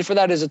what we need for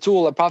that is a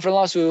tool, a profit and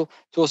loss tool,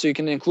 so you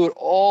can include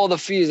all the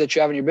fees that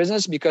you have in your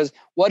business. Because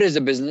what is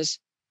a business?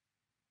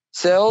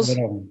 Sales,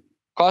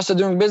 cost of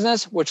doing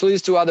business, which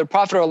leads to either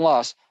profit or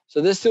loss.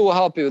 So this tool will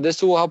help you. This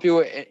tool will help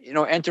you,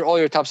 enter all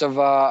your types of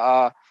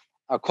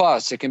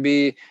costs. It can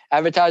be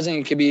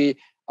advertising, it can be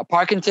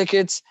parking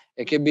tickets,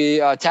 it can be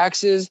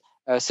taxes,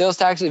 sales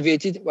taxes,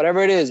 VAT,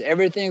 whatever it is.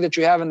 Everything that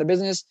you have in the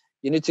business,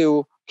 you need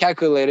to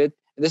calculate it.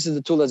 And this is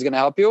the tool that's going to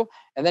help you.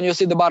 And then you'll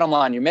see the bottom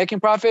line. You're making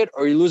profit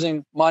or you're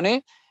losing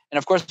money. And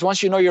of course,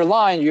 once you know your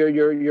line,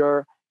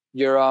 your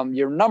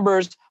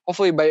numbers,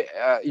 hopefully by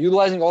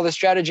utilizing all the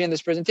strategy in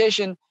this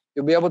presentation,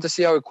 you'll be able to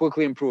see how it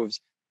quickly improves.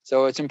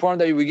 So it's important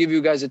that we give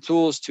you guys the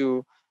tools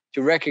to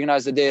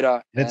recognize the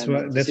data. That's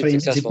why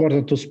it's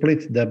important to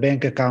split the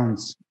bank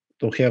accounts,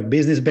 to have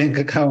business bank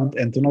account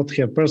and to not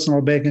have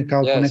personal bank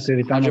account connected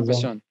with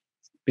Amazon.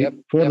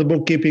 100%. For the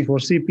bookkeeping, for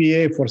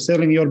CPA, for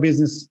selling your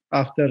business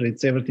after,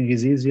 everything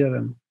is easier.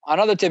 And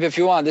another tip, if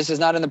you want, this is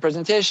not in the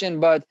presentation,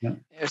 but a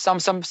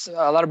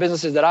lot of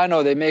businesses that I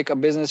know, they make a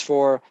bank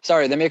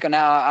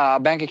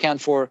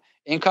account for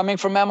incoming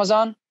from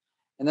Amazon,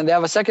 and then they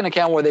have a second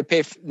account where they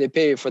pay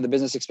for the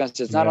business expenses.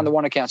 It's not on the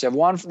one account. So you have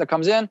one that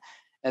comes in,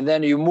 and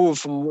then you move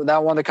from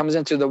that one that comes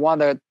into the one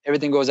that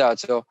everything goes out.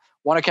 So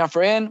one account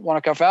for in, one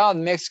account for out,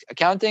 and makes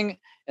accounting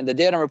and the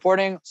data and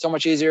reporting so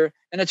much easier.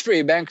 And it's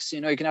free. Banks,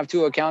 you can have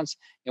two accounts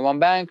in one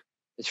bank.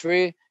 It's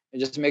free. It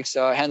just makes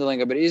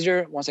handling a bit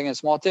easier. Once again,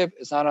 small tip.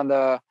 It's not on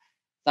the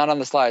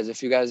slides.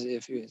 It's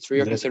for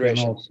your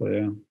consideration.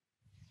 Also,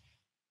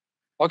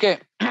 Okay.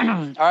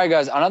 All right,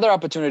 guys. Another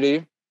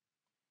opportunity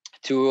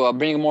to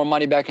bring more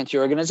money back into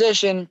your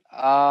organization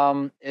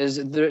is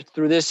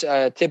through this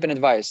tip and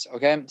advice.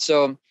 Okay.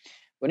 So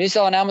when you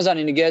sell on Amazon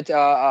and you get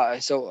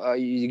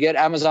you get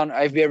Amazon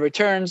FBA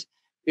returns,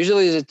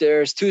 usually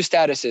there's two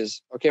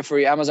statuses, okay, for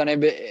your Amazon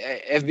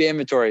FBA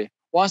inventory.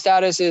 One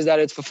status is that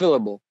it's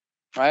fulfillable,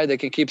 right? They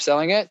can keep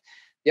selling it.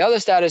 The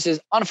other status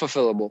is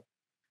unfulfillable,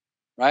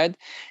 right?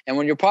 And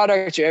when your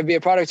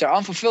FBA products are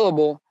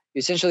unfulfillable, you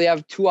essentially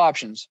have two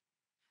options.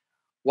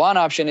 One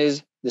option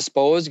is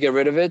dispose, get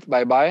rid of it,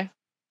 bye-bye.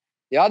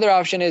 The other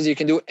option is you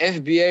can do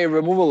FBA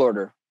removal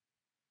order,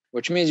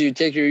 which means you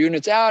take your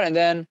units out and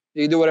then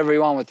you do whatever you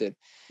want with it.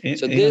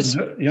 So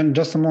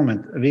just a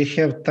moment. We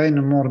have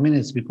 10 more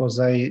minutes because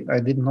I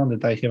didn't know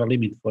that I have a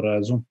limit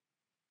for Zoom.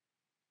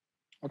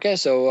 Okay,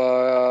 so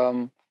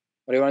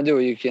what do you want to do?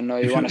 You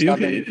want to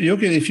stop it? You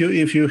can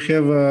if you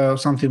have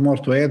something more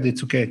to add,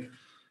 it's okay,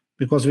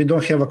 because we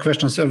don't have a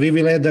question. So we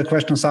will add the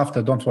questions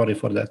after. Don't worry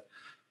for that.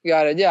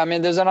 Got it. Yeah, I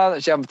mean, there's another.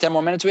 So you have 10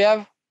 more minutes. We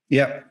have.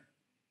 Yeah.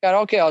 Got it.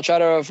 Okay, I'll try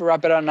to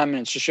wrap it up in 9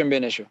 minutes. It shouldn't be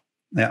an issue.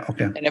 Yeah.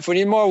 Okay. And if we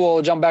need more,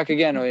 we'll jump back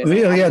again.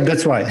 Yeah,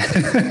 that's why.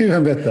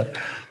 Even better.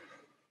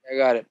 I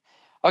got it.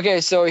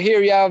 Okay, so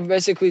here you have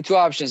basically two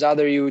options.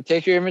 Either you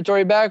take your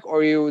inventory back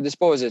or you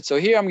dispose it. So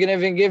here I'm going to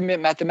even give a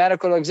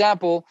mathematical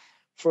example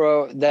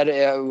for that,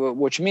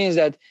 which means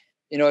that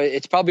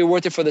it's probably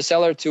worth it for the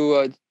seller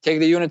to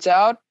take the units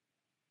out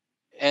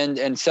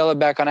and sell it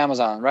back on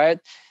Amazon, right?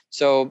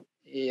 So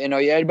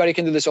everybody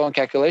can do this own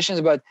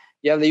calculations, but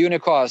you have the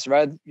unit cost,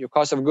 right? Your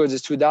cost of goods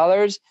is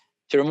 $2.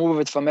 To remove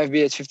it from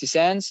FBA, it's 50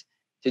 cents.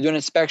 to do an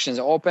inspection.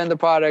 Open the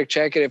product,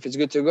 check it if it's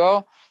good to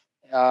go,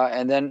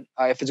 and then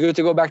if it's good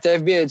to go back to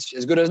FBA, it's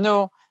as good as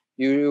new.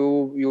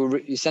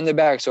 You send it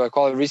back. So I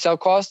call it resale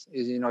cost.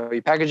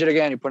 You package it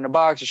again, you put it in a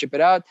box, you ship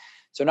it out.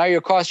 So now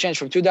your cost changed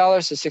from $2 to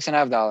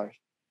 $6.50.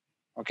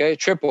 Okay,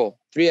 triple,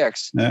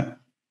 3x. Yeah.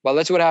 But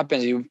let's see what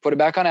happens. You put it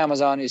back on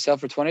Amazon, you sell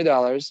for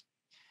 $20.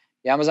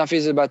 The Amazon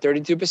fees is about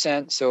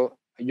 32%. So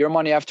your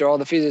money after all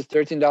the fees is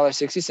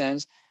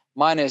 $13.60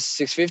 minus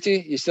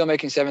 $6.50. You're still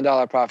making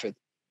 $7 profit.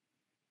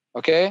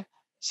 Okay,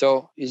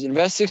 so you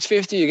invest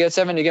 $6.50, you get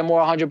 $7, you get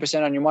more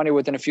 100% on your money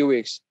within a few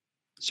weeks.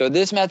 So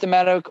this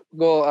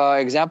mathematical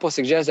example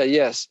suggests that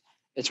yes,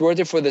 it's worth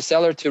it for the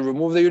seller to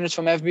remove the units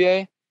from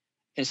FBA,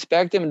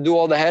 inspect them, do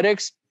all the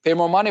headaches, pay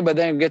more money, but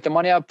then get the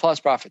money out plus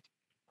profit.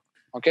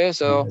 Okay,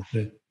 so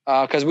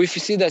because we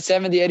see that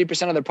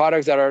 70-80% of the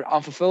products that are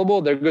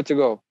unfulfillable, they're good to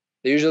go.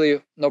 They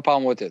usually no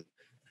problem with it.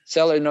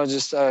 Seller,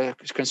 just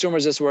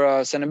consumers just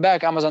were sending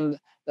back. Amazon,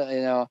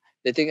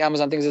 they think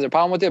Amazon thinks there's a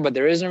problem with it, but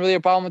there isn't really a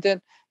problem with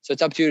it. So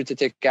it's up to you to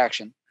take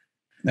action.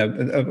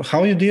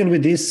 How you deal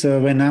with this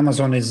when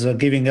Amazon is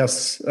giving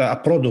us a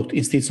product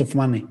instead of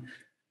money?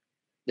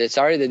 They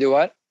do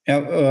what?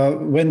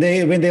 When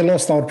they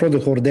lost our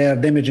product or they are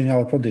damaging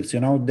our products, they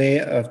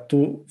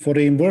for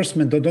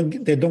reimbursement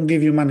they don't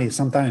give you money.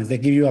 Sometimes they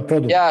give you a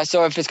product. Yeah.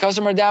 So if it's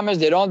customer damage,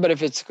 they don't. But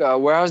if it's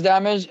warehouse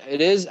damage,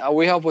 it is.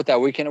 We help with that.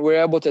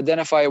 We're able to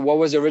identify what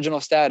was the original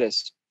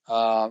status.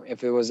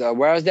 If it was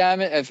warehouse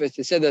damage, if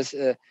it said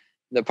that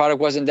the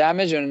product wasn't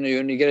damaged and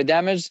you get it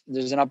damaged,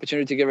 there's an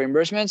opportunity to get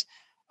reimbursements.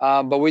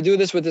 But we do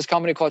this with this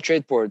company called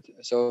Tradeport.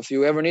 So if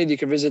you ever need, you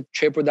can visit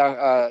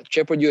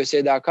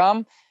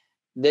tradeportusa.com.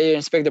 They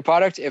inspect the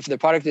product. If the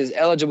product is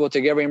eligible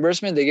to get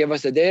reimbursement, they give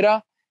us the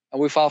data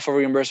and we file for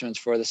reimbursements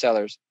for the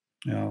sellers.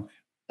 Yeah.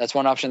 That's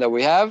one option that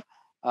we have.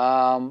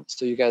 So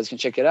you guys can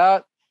check it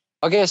out.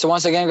 Okay. So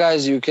once again,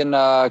 guys, you can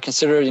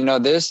consider,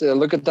 this,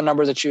 look at the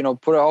numbers that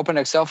open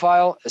an Excel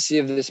file, see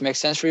if this makes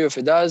sense for you. If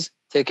it does,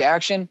 take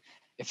action.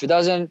 If it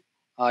doesn't,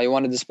 you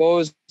want to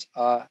disposing,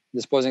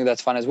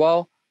 that's fine as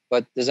well.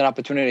 But there's an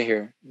opportunity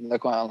here.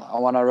 Like I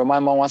want to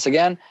remind you once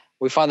again,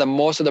 we found that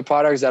most of the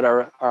products that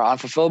are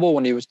unfulfillable,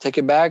 when you take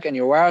it back in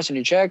your warehouse and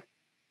you check,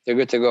 they're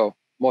good to go.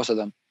 Most of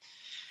them.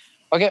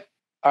 Okay.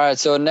 All right.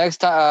 So next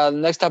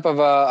type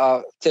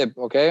of tip.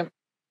 Okay.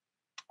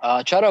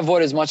 Try to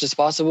avoid as much as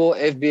possible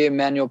FBA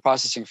manual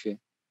processing fee.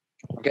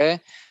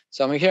 Okay.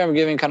 So I'm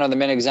giving kind of the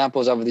main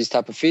examples of these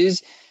type of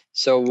fees.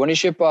 So when you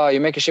ship, you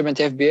make a shipment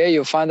to FBA,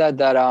 you'll find out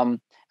that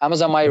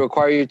Amazon might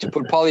require you to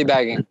put poly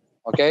bagging.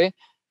 Okay.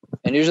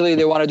 And usually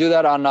they want to do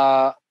that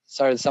on,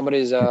 sorry,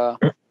 somebody's,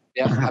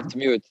 yeah, I have to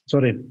mute.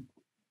 Sorry.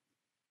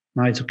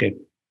 No, it's okay.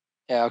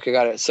 Yeah, okay,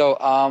 got it. So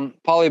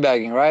poly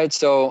bagging, right?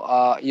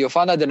 So you'll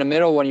find out in the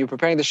middle when you're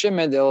preparing the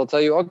shipment, they'll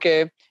tell you,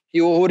 okay,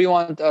 who do you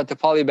want to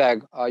poly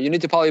bag? You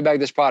need to poly bag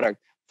this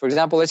product. For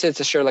example, let's say it's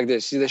a shirt like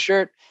this. See the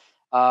shirt?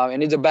 It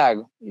needs a bag.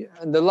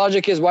 And the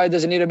logic is why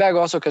does it need a bag?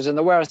 Also, because in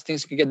the warehouse,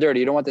 things can get dirty.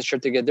 You don't want the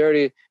shirt to get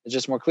dirty. It's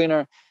just more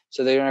cleaner.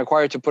 So they're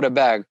required to put a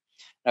bag.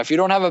 Now, if you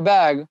don't have a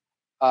bag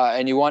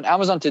and you want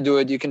Amazon to do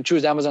it, you can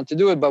choose Amazon to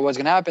do it. But what's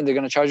going to happen? They're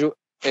going to charge you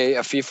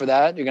a fee for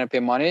that. You're going to pay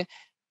money.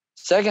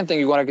 Second thing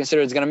you want to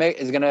consider is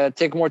going to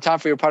take more time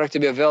for your product to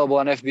be available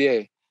on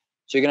FBA.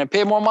 So you're going to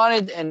pay more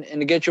money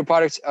and get your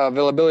product's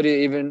availability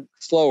even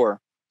slower.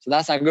 So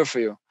that's not good for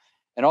you.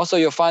 And also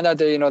you'll find out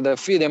that,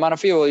 the amount of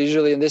fee will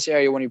usually in this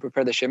area when you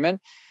prepare the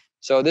shipment.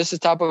 So this is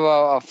type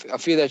of a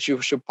fee that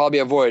you should probably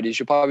avoid. You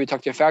should probably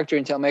talk to your factory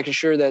and making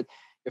sure that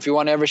if you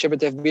want to ever ship it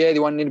to FBA,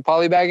 you want to need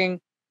poly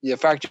bagging, the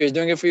factory is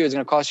doing it for you. It's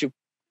going to cost you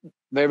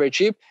very, very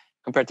cheap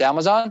compared to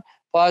Amazon.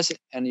 Plus,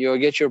 and you'll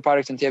get your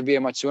products into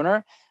FBA much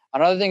sooner.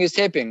 Another thing is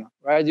taping,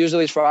 right?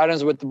 Usually it's for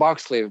items with the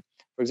box sleeve.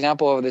 For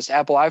example, this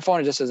Apple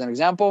iPhone, just as an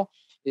example,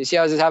 you see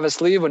how it have a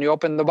sleeve when you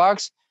open the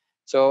box.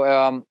 So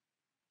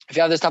if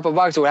you have this type of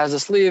box where it has a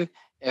sleeve,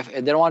 if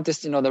they don't want this,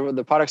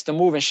 the products to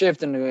move and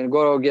shift and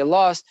go get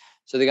lost,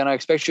 so they're gonna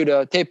expect you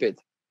to tape it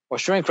or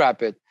shrink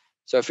wrap it.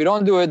 So if you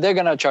don't do it, they're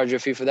gonna charge you a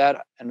fee for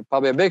that, and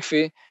probably a big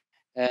fee.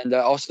 And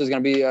also it's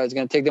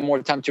gonna take them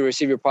more time to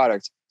receive your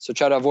products. So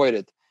try to avoid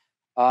it.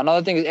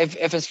 Another thing is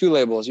FSQ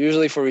labels.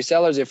 Usually for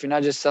resellers, if you're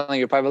not just selling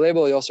your private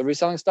label, you're also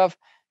reselling stuff.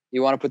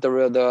 You want to put the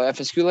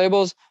FSQ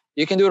labels.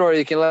 You can do it, or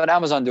you can let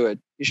Amazon do it.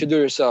 You should do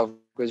it yourself,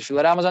 because if you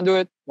let Amazon do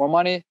it, more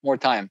money, more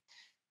time.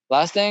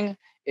 Last thing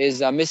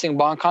is missing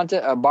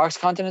box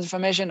content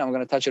information. I'm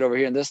going to touch it over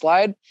here in this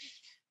slide.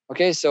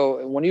 Okay,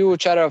 so when you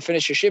try to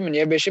finish your shipment,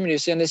 your FBA shipment, you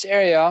see in this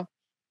area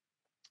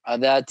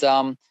that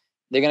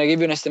they're going to give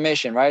you an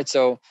estimation, right?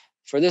 So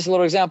for this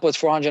little example, it's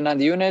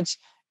 490 units.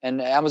 And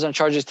Amazon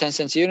charges 10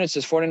 cents a unit. So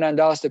it's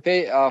 $49 to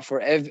pay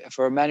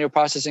for a manual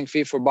processing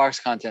fee for box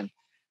content.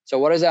 So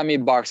what does that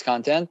mean, box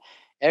content?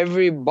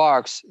 Every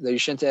box that you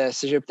ship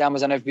to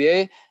Amazon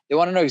FBA, they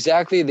want to know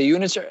exactly the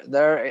units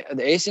the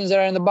ASINs that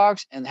are in the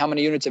box and how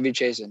many units of each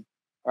ASIN,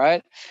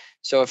 right?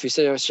 So if you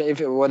say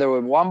whether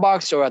with one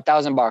box or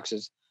 1,000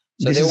 boxes,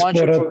 so this they want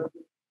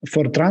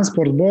for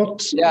transport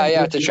box.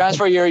 Yeah, to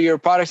transfer your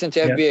products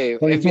into FBA.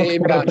 So it's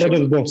FBA not for a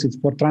product box; it's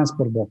for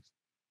transport box.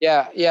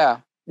 Yeah.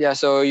 Yeah,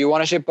 so you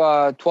want to ship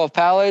 12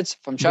 pallets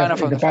from China,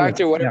 from the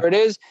factory, whatever it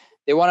is.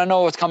 They want to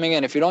know what's coming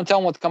in. If you don't tell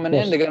them what's coming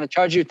in, they're going to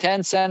charge you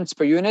 10 cents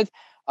per unit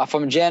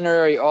from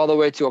January all the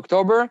way to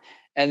October.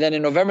 And then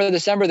in November,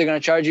 December, they're going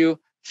to charge you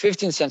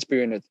 15 cents per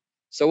unit.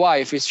 So why?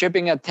 If you're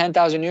shipping at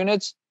 10,000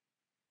 units,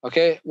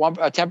 okay,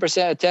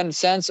 10%, 10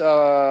 cents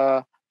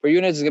per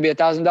unit is going to be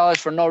 $1,000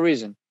 for no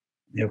reason.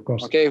 Yeah, of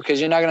course. Okay, because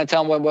you're not going to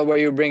tell them what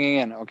you're bringing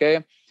in. Okay,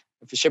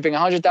 if you're shipping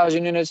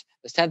 100,000 units,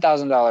 that's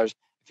 $10,000. If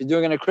you're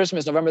doing it at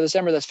Christmas, November,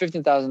 December, that's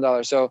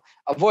 $15,000. So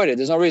avoid it.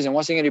 There's no reason.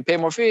 Once again, you pay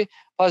more fee.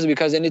 Plus,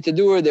 because they need to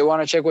do it, they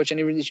want to check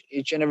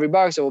each and every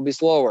box. It will be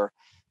slower.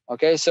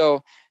 Okay,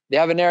 so they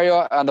have an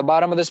area on the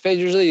bottom of this page.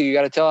 Usually, you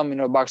got to tell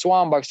them, box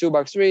 1, box 2,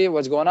 box 3,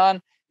 what's going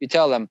on. You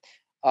tell them.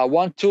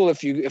 One tool,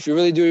 if you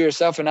really do it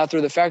yourself and not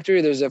through the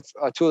factory, there's a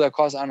tool that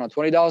costs, I don't know,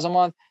 $20 a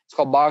month. It's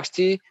called Box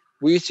T.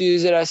 We used to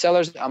use it as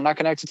sellers. I'm not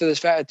connected to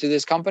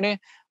this company.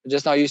 I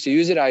just now used to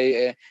use it.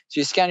 So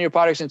you scan your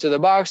products into the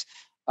box.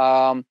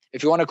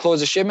 If you want to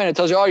close a shipment, it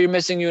tells you, oh, you're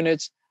missing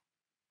units.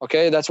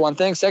 Okay, that's one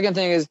thing. Second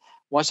thing is,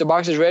 once the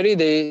box is ready,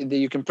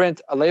 you can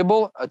print a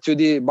label, a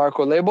 2D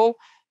barcode label.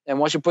 And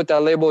once you put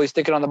that label, you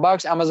stick it on the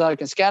box, Amazon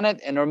can scan it,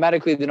 and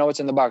automatically they know what's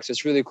in the box.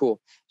 It's really cool.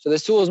 So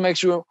this tool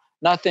makes you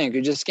not think.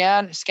 You just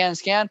scan.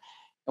 And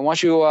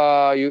once you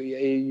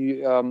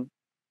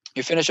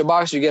finish a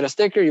box, you get a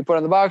sticker, you put it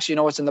on the box, you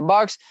know what's in the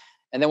box.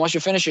 And then once you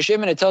finish your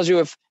shipment, it tells you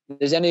if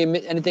there's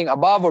anything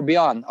above or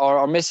beyond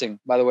or missing,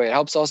 by the way. It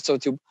helps also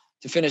to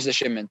finish the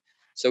shipment.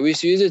 So we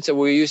used to use it. So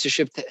we used to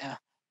ship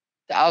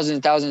thousands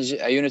and thousands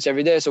of units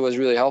every day. So it was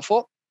really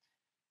helpful.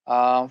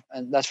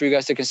 And that's for you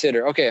guys to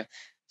consider. Okay.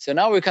 So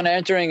now we're kind of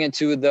entering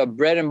into the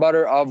bread and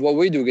butter of what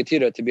we do,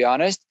 GETIDA, to be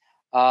honest.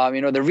 The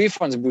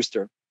refunds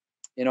booster.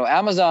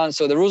 Amazon,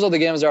 so the rules of the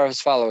games are as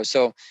follows.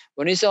 So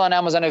when you sell on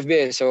Amazon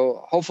FBA,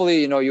 so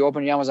hopefully, you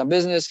open your Amazon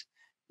business,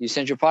 you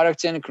send your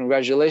products in,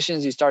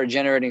 congratulations, you start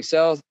generating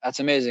sales. That's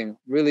amazing.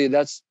 Really,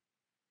 that's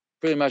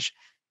pretty much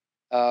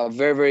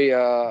very, very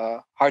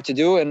hard to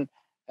do. And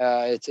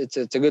it's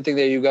a good thing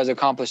that you guys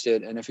accomplished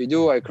it. And if you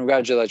do, I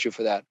congratulate you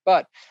for that.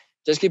 But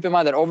just keep in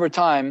mind that over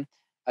time,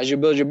 as you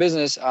build your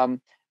business,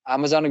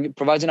 Amazon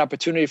provides an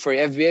opportunity for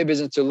your FBA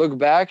business to look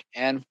back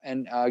and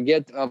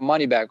get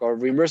money back or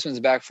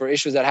reimbursements back for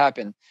issues that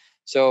happen.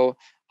 So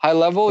high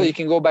level, you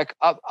can go back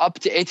up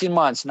to 18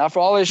 months. Not for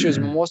all issues,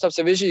 but most types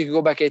of issues, you can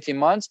go back 18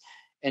 months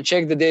and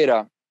check the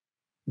data.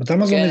 But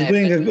Amazon is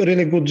doing a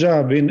really good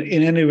job in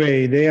any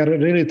way. They are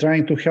really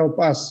trying to help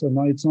us.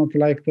 It's not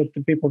like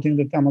that people think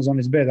that Amazon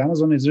is bad.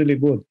 Amazon is really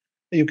good.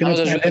 You cannot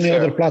find any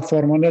other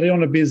platform on your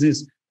own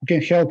business who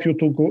can help you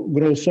to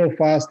grow so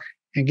fast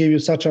and give you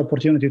such an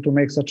opportunity to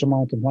make such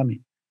amount of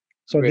money.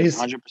 So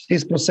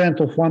this percent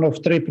of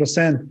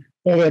 3%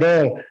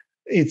 overall,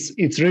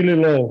 it's really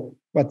low.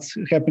 What's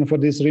happened for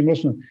this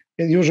reimbursement?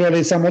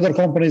 Usually some other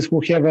companies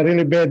who have a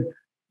really bad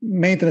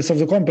maintenance of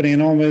the company,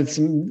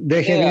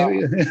 they have.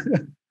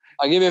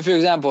 I'll give you a few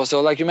examples.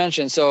 So like you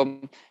mentioned,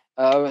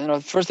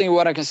 first thing we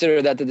want to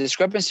consider that the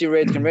discrepancy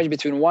rate can range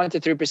between 1 to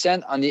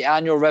 3% on the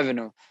annual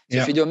revenue. So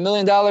if you do $1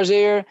 million a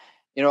year,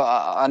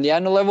 on the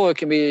annual level, it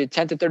can be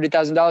 $10,000 to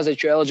 $30,000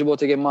 that you're eligible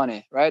to get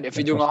money, right? If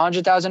you're doing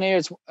 100,000 a year,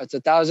 it's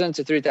 1,000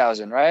 to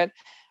 3,000, right?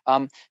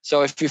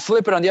 So if you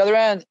flip it on the other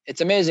end,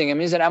 it's amazing. It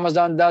means that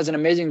Amazon does an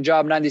amazing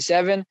job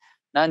 97,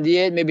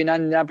 98, maybe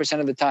 99%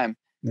 of the time.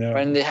 Yeah.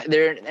 Right?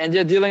 And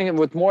they're dealing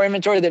with more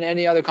inventory than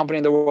any other company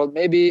in the world,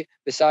 maybe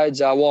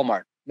besides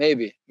Walmart,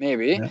 maybe.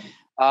 Yeah.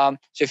 So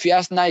if you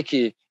ask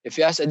Nike, if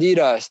you ask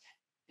Adidas,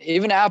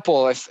 even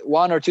Apple, if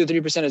 1 or 2,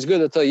 3% is good,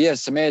 they'll tell you, yes,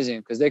 it's amazing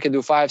because they can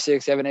do 5,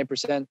 6, 7,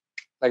 8%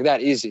 like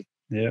that, easy.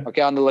 Yeah.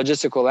 Okay, on the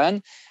logistical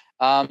end.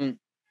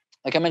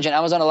 Like I mentioned,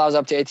 Amazon allows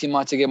up to 18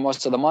 months to get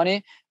most of the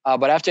money.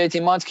 But after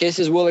 18 months,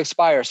 cases will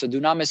expire. So do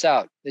not miss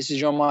out. This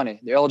is your money.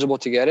 They're eligible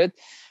to get it.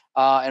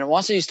 And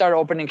once you start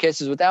opening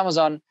cases with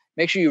Amazon,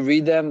 make sure you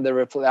read them,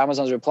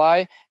 Amazon's reply.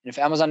 And if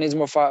Amazon needs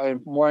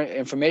more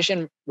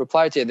information,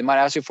 reply to it. They might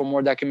ask you for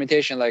more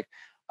documentation like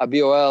a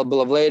BOL,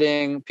 bill of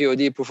lading,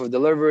 POD, proof of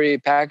delivery,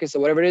 packets, or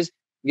whatever it is.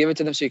 Give it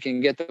to them so you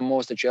can get the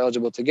most that you're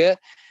eligible to get.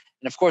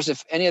 And of course,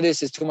 if any of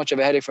this is too much of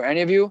a headache for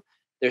any of you,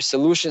 there's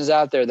solutions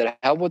out there that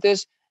help with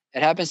this.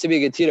 It happens to be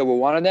GETIDA. We're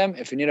one of them.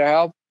 If you need our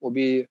help, we'll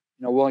be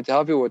willing to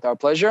help you with our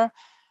pleasure.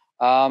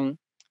 And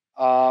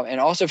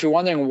also, if you're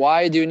wondering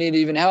why do you need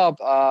even help,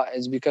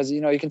 is because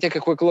you can take a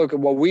quick look at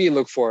what we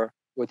look for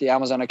with the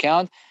Amazon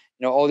account.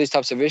 All these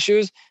types of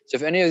issues. So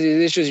if any of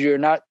these issues you're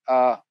not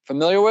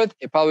familiar with,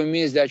 it probably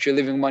means that you're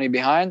leaving money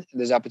behind.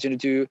 There's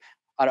opportunity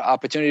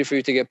for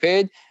you to get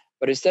paid.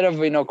 But instead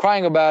of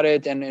crying about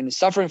it and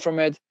suffering from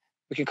it,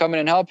 we can come in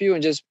and help you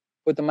and just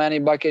put the money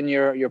back in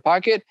your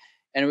pocket.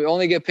 And we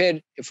only get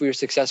paid if we were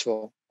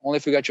successful. Only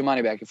if we got your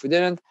money back. If we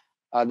didn't,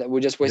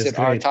 we just wasted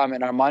our time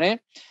and our money.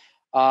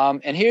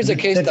 And here's a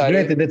case study.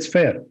 That's great. That's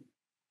fair.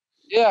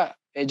 Yeah.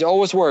 It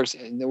always works,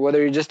 whether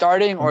you're just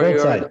starting or you're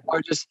the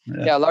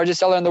largest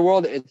seller in the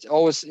world. It's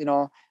always,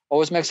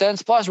 always makes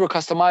sense. Plus, we're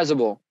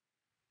customizable.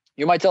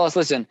 You might tell us,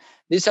 listen,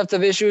 these types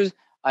of issues,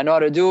 I know how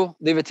to do.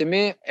 Leave it to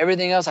me.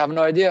 Everything else, I have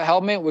no idea.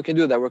 Help me. We can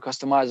do that. We're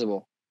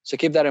customizable. So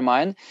keep that in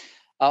mind.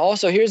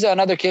 Also, here's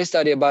another case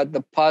study about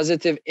the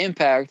positive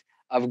impact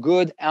of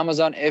good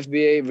Amazon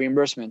FBA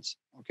reimbursements,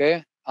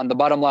 okay, on the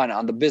bottom line,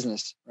 on the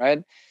business,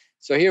 right?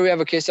 So here we have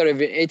a case study of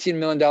an $18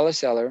 million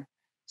seller,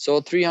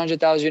 sold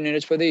 300,000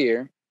 units for the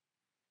year.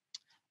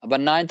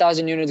 About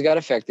 9,000 units got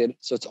affected,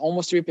 so it's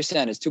almost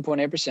 3%, it's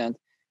 2.8%.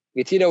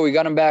 GETIDA, we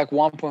got them back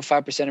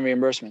 1.5% in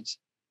reimbursements,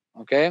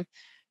 okay?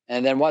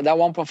 And then that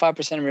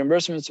 1.5% in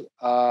reimbursements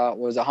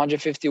was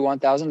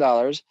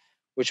 $151,000,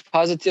 which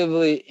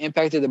positively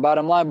impacted the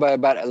bottom line by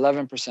about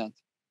 11%.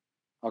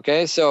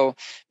 Okay, so,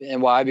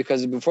 and why?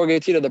 Because before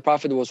GETIDA, the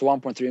profit was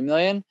 1.3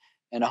 million,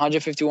 and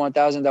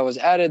 151,000 that was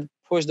added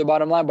pushed the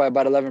bottom line by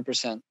about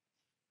 11%.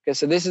 Okay,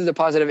 so this is the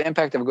positive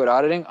impact of good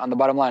auditing on the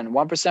bottom line.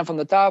 1% from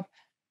the top,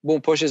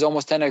 boom, pushes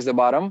almost 10x the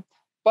bottom.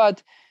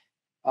 But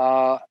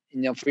for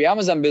your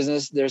Amazon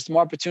business, there's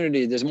more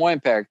opportunity, there's more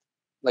impact.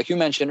 Like you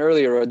mentioned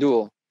earlier, a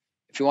dual.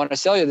 If you want to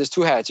sell, there's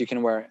two hats you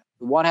can wear.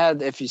 One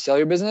hat, if you sell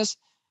your business,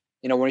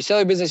 when you sell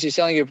your business, you're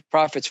selling your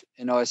profits,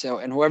 and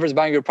whoever's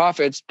buying your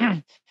profits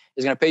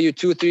is going to pay you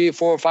 2, 3,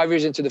 4, 5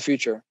 years into the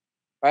future,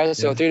 right? Yeah.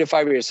 So 3 to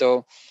 5 years.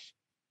 So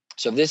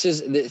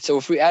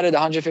if we added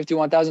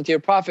 151,000 to your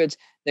profits,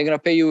 they're going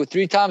to pay you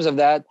 3 times of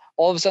that.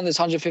 All of a sudden, this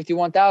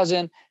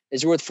 151,000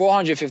 is worth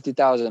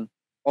 450,000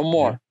 or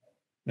more.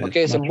 Yeah.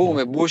 Okay, so boom,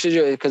 it boosts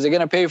you because they're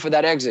going to pay you for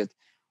that exit.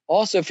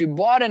 Also, if you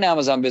bought an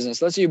Amazon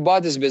business, let's say you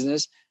bought this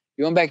business,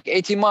 you went back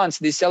 18 months,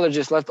 these sellers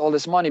just left all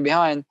this money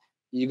behind.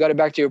 You got it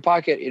back to your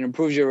pocket. It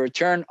improves your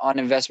return on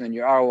investment,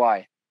 your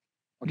ROI.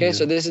 Okay, yeah.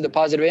 So this is the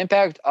positive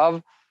impact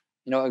of,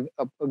 a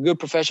good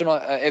professional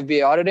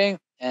FBA auditing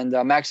and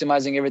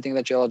maximizing everything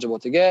that you're eligible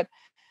to get.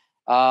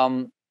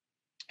 And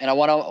I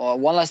want to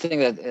one last thing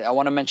that I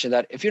want to mention,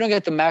 that if you don't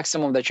get the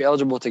maximum that you're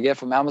eligible to get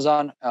from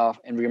Amazon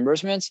in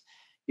reimbursements,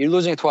 you're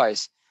losing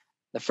twice.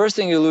 The first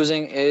thing you're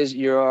losing is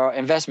your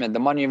investment, the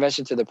money you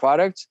invested to the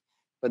product.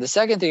 But the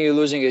second thing you're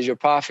losing is your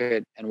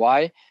profit. And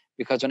why?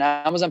 Because when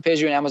Amazon pays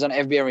you an Amazon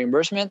FBA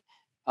reimbursement,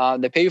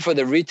 they pay you for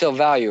the retail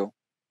value.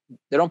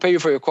 They don't pay you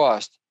for your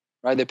cost,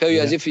 right? They pay you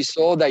as if you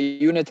sold that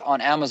unit on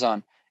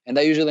Amazon, and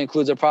that usually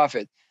includes a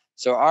profit.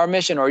 So our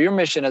mission, or your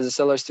mission as a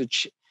seller, is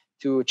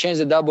to change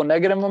the double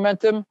negative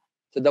momentum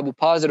to double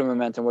positive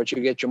momentum, where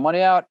you get your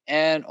money out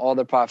and all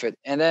the profit.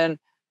 And then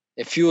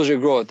it fuels your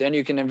growth. Then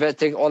you can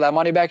take all that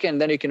money back in,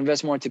 and then you can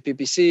invest more into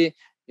PPC,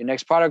 your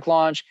next product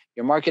launch,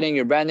 your marketing,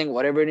 your branding,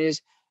 whatever it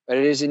is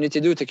you need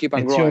to do to keep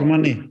on growing. It's your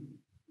money.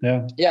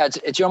 Yeah,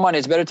 it's your money.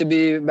 It's better to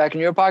be back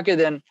in your pocket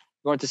than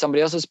going to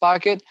somebody else's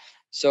pocket.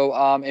 So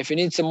if you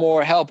need some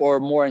more help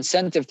or more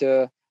incentive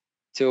to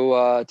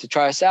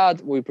try us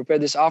out, we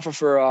prepared this offer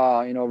for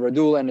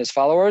Radul and his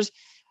followers.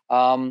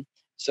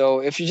 So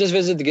if you just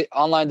visit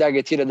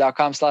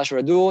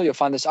online.getida.com/Radul, you'll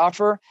find this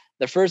offer.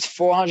 The first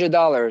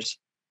 $400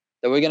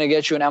 that we're going to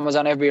get you in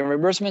Amazon FBA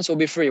reimbursements will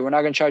be free. We're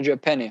not going to charge you a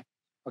penny.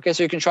 Okay,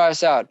 so you can try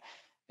us out.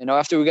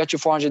 After we get you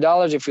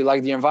 $400, if you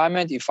like the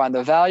environment, you find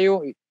the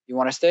value, you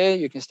want to stay,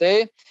 you can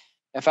stay.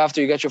 If after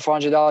you get your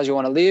 $400, you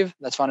want to leave,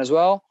 that's fine as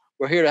well.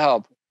 We're here to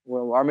help.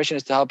 Our mission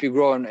is to help you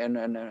grow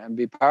and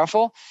be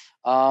powerful.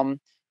 And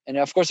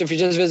of course, if you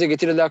just visit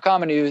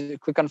getida.com and you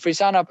click on free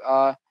sign up,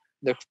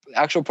 the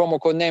actual promo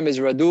code name is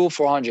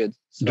Radul400.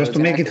 So just to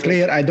make it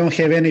clear, I don't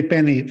have any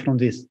penny from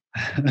this.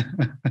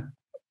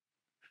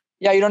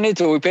 Yeah, you don't need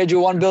to. We paid you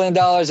 $1 billion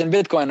in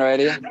Bitcoin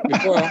already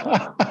before.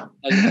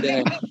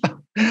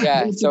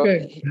 Yeah, so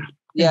okay.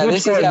 Yeah,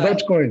 this is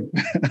Dogecoin.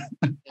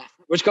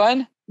 Which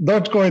coin?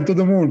 Dogecoin to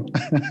the moon.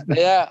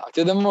 Yeah,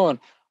 to the moon,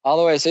 all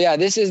the way. So yeah,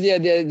 this is the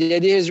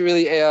idea is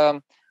really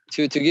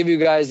to give you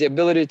guys the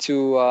ability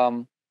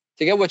to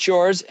get what's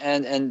yours,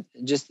 and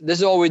just this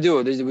is all we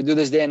do. We do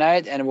this day and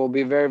night, and we'll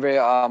be very, very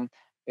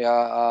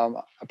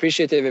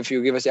appreciative if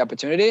you give us the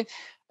opportunity.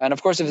 And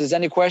of course, if there's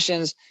any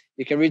questions,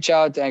 you can reach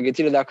out at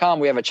getida.com.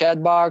 We have a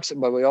chat box,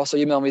 but we also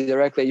email me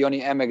directly,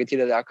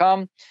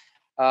 yonim@getida.com.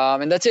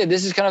 And that's it.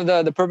 This is kind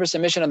of the purpose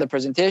and mission of the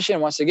presentation.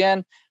 Once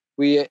again,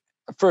 we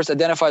first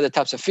identify the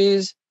types of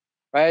fees,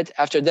 right?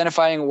 After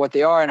identifying what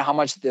they are and how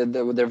much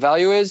their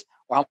value is,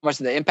 or how much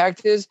the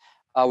impact is,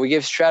 we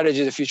give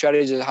a few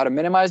strategies of how to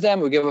minimize them.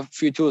 We give a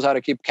few tools how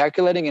to keep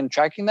calculating and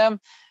tracking them.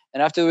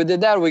 And after we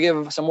did that, we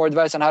give some more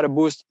advice on how to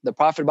boost the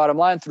profit bottom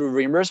line through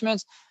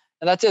reimbursements.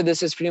 And that's it.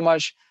 This is pretty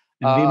much...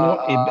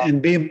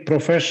 And be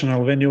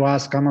professional when you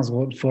ask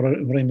Amazon for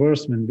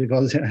reimbursement,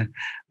 because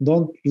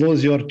don't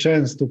lose your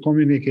chance to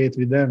communicate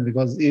with them.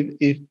 Because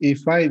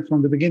if I,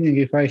 from the beginning,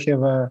 if I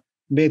have a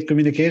bad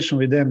communication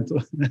with them,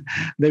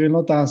 they will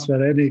not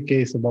answer any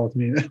case about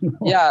me.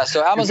 Yeah,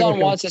 so Amazon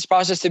wants this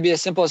process to be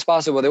as simple as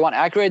possible. They want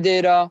accurate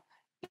data.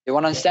 They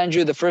want to understand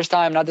you the first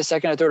time, not the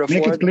second or third or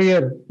fourth. Make it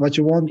clear what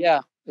you want.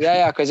 Yeah.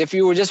 Because if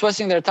you were just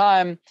wasting their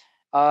time,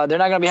 they're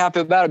not going to be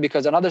happy about it,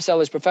 because another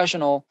seller is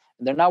professional.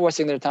 They're not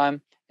wasting their time,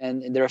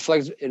 and it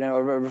reflects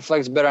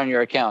better on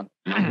your account.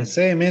 The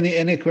same,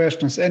 any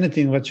questions,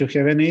 anything what you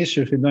have, any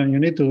issue, if you don't, you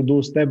need to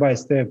do step by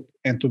step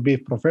and to be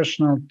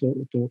professional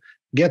to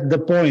get the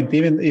point.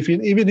 Even if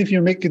you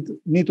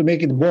need to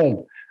make it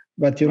bold,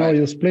 but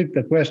you split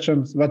the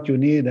questions what you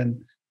need,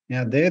 and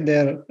Yeah,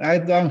 they're. I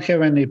don't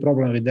have any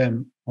problem with them,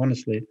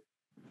 honestly.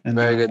 And,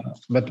 very good.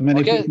 But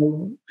many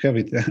people have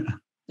it.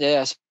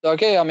 Yes.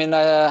 Okay. I mean,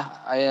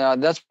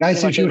 that's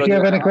guys. If you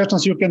have any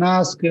questions, you can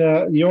ask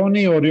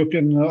Yoni, or you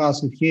can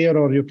ask it here,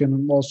 or you can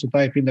also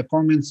type in the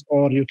comments,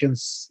 or you can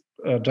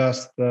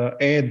just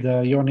add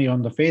Yoni on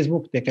the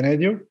Facebook. They can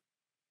add you.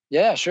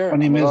 Yeah, sure.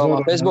 On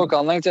Facebook,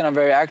 on LinkedIn, I'm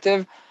very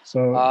active. So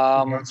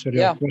answer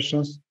your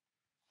questions.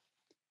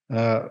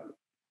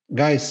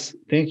 Guys,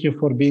 thank you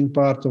for being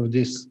part of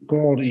this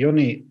call.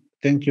 Yoni,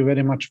 thank you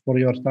very much for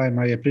your time.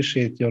 I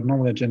appreciate your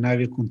knowledge, and I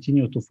will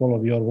continue to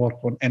follow your work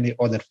on any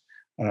other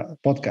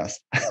podcast.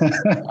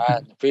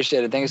 I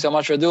appreciate it. Thank you so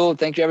much, Radul.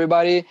 Thank you,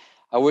 everybody.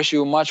 I wish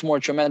you much more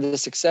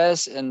tremendous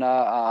success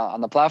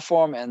on the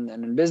platform and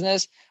in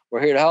business.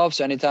 We're here to help.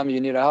 So anytime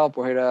you need help,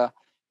 we're here to,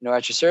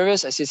 at your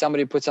service. I see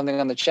somebody put something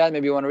on the chat.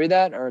 Maybe you want to read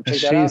that or check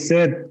that out. She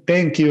said,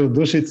 thank you,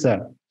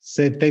 Dušica.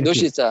 Said thank you.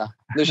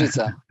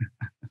 Dušica.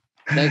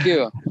 Thank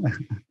you.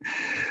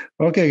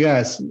 Okay,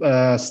 guys,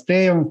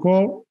 stay on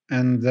call.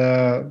 And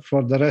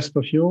for the rest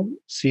of you,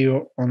 see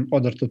you on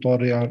other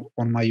tutorial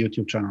on my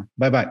YouTube channel.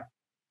 Bye-bye.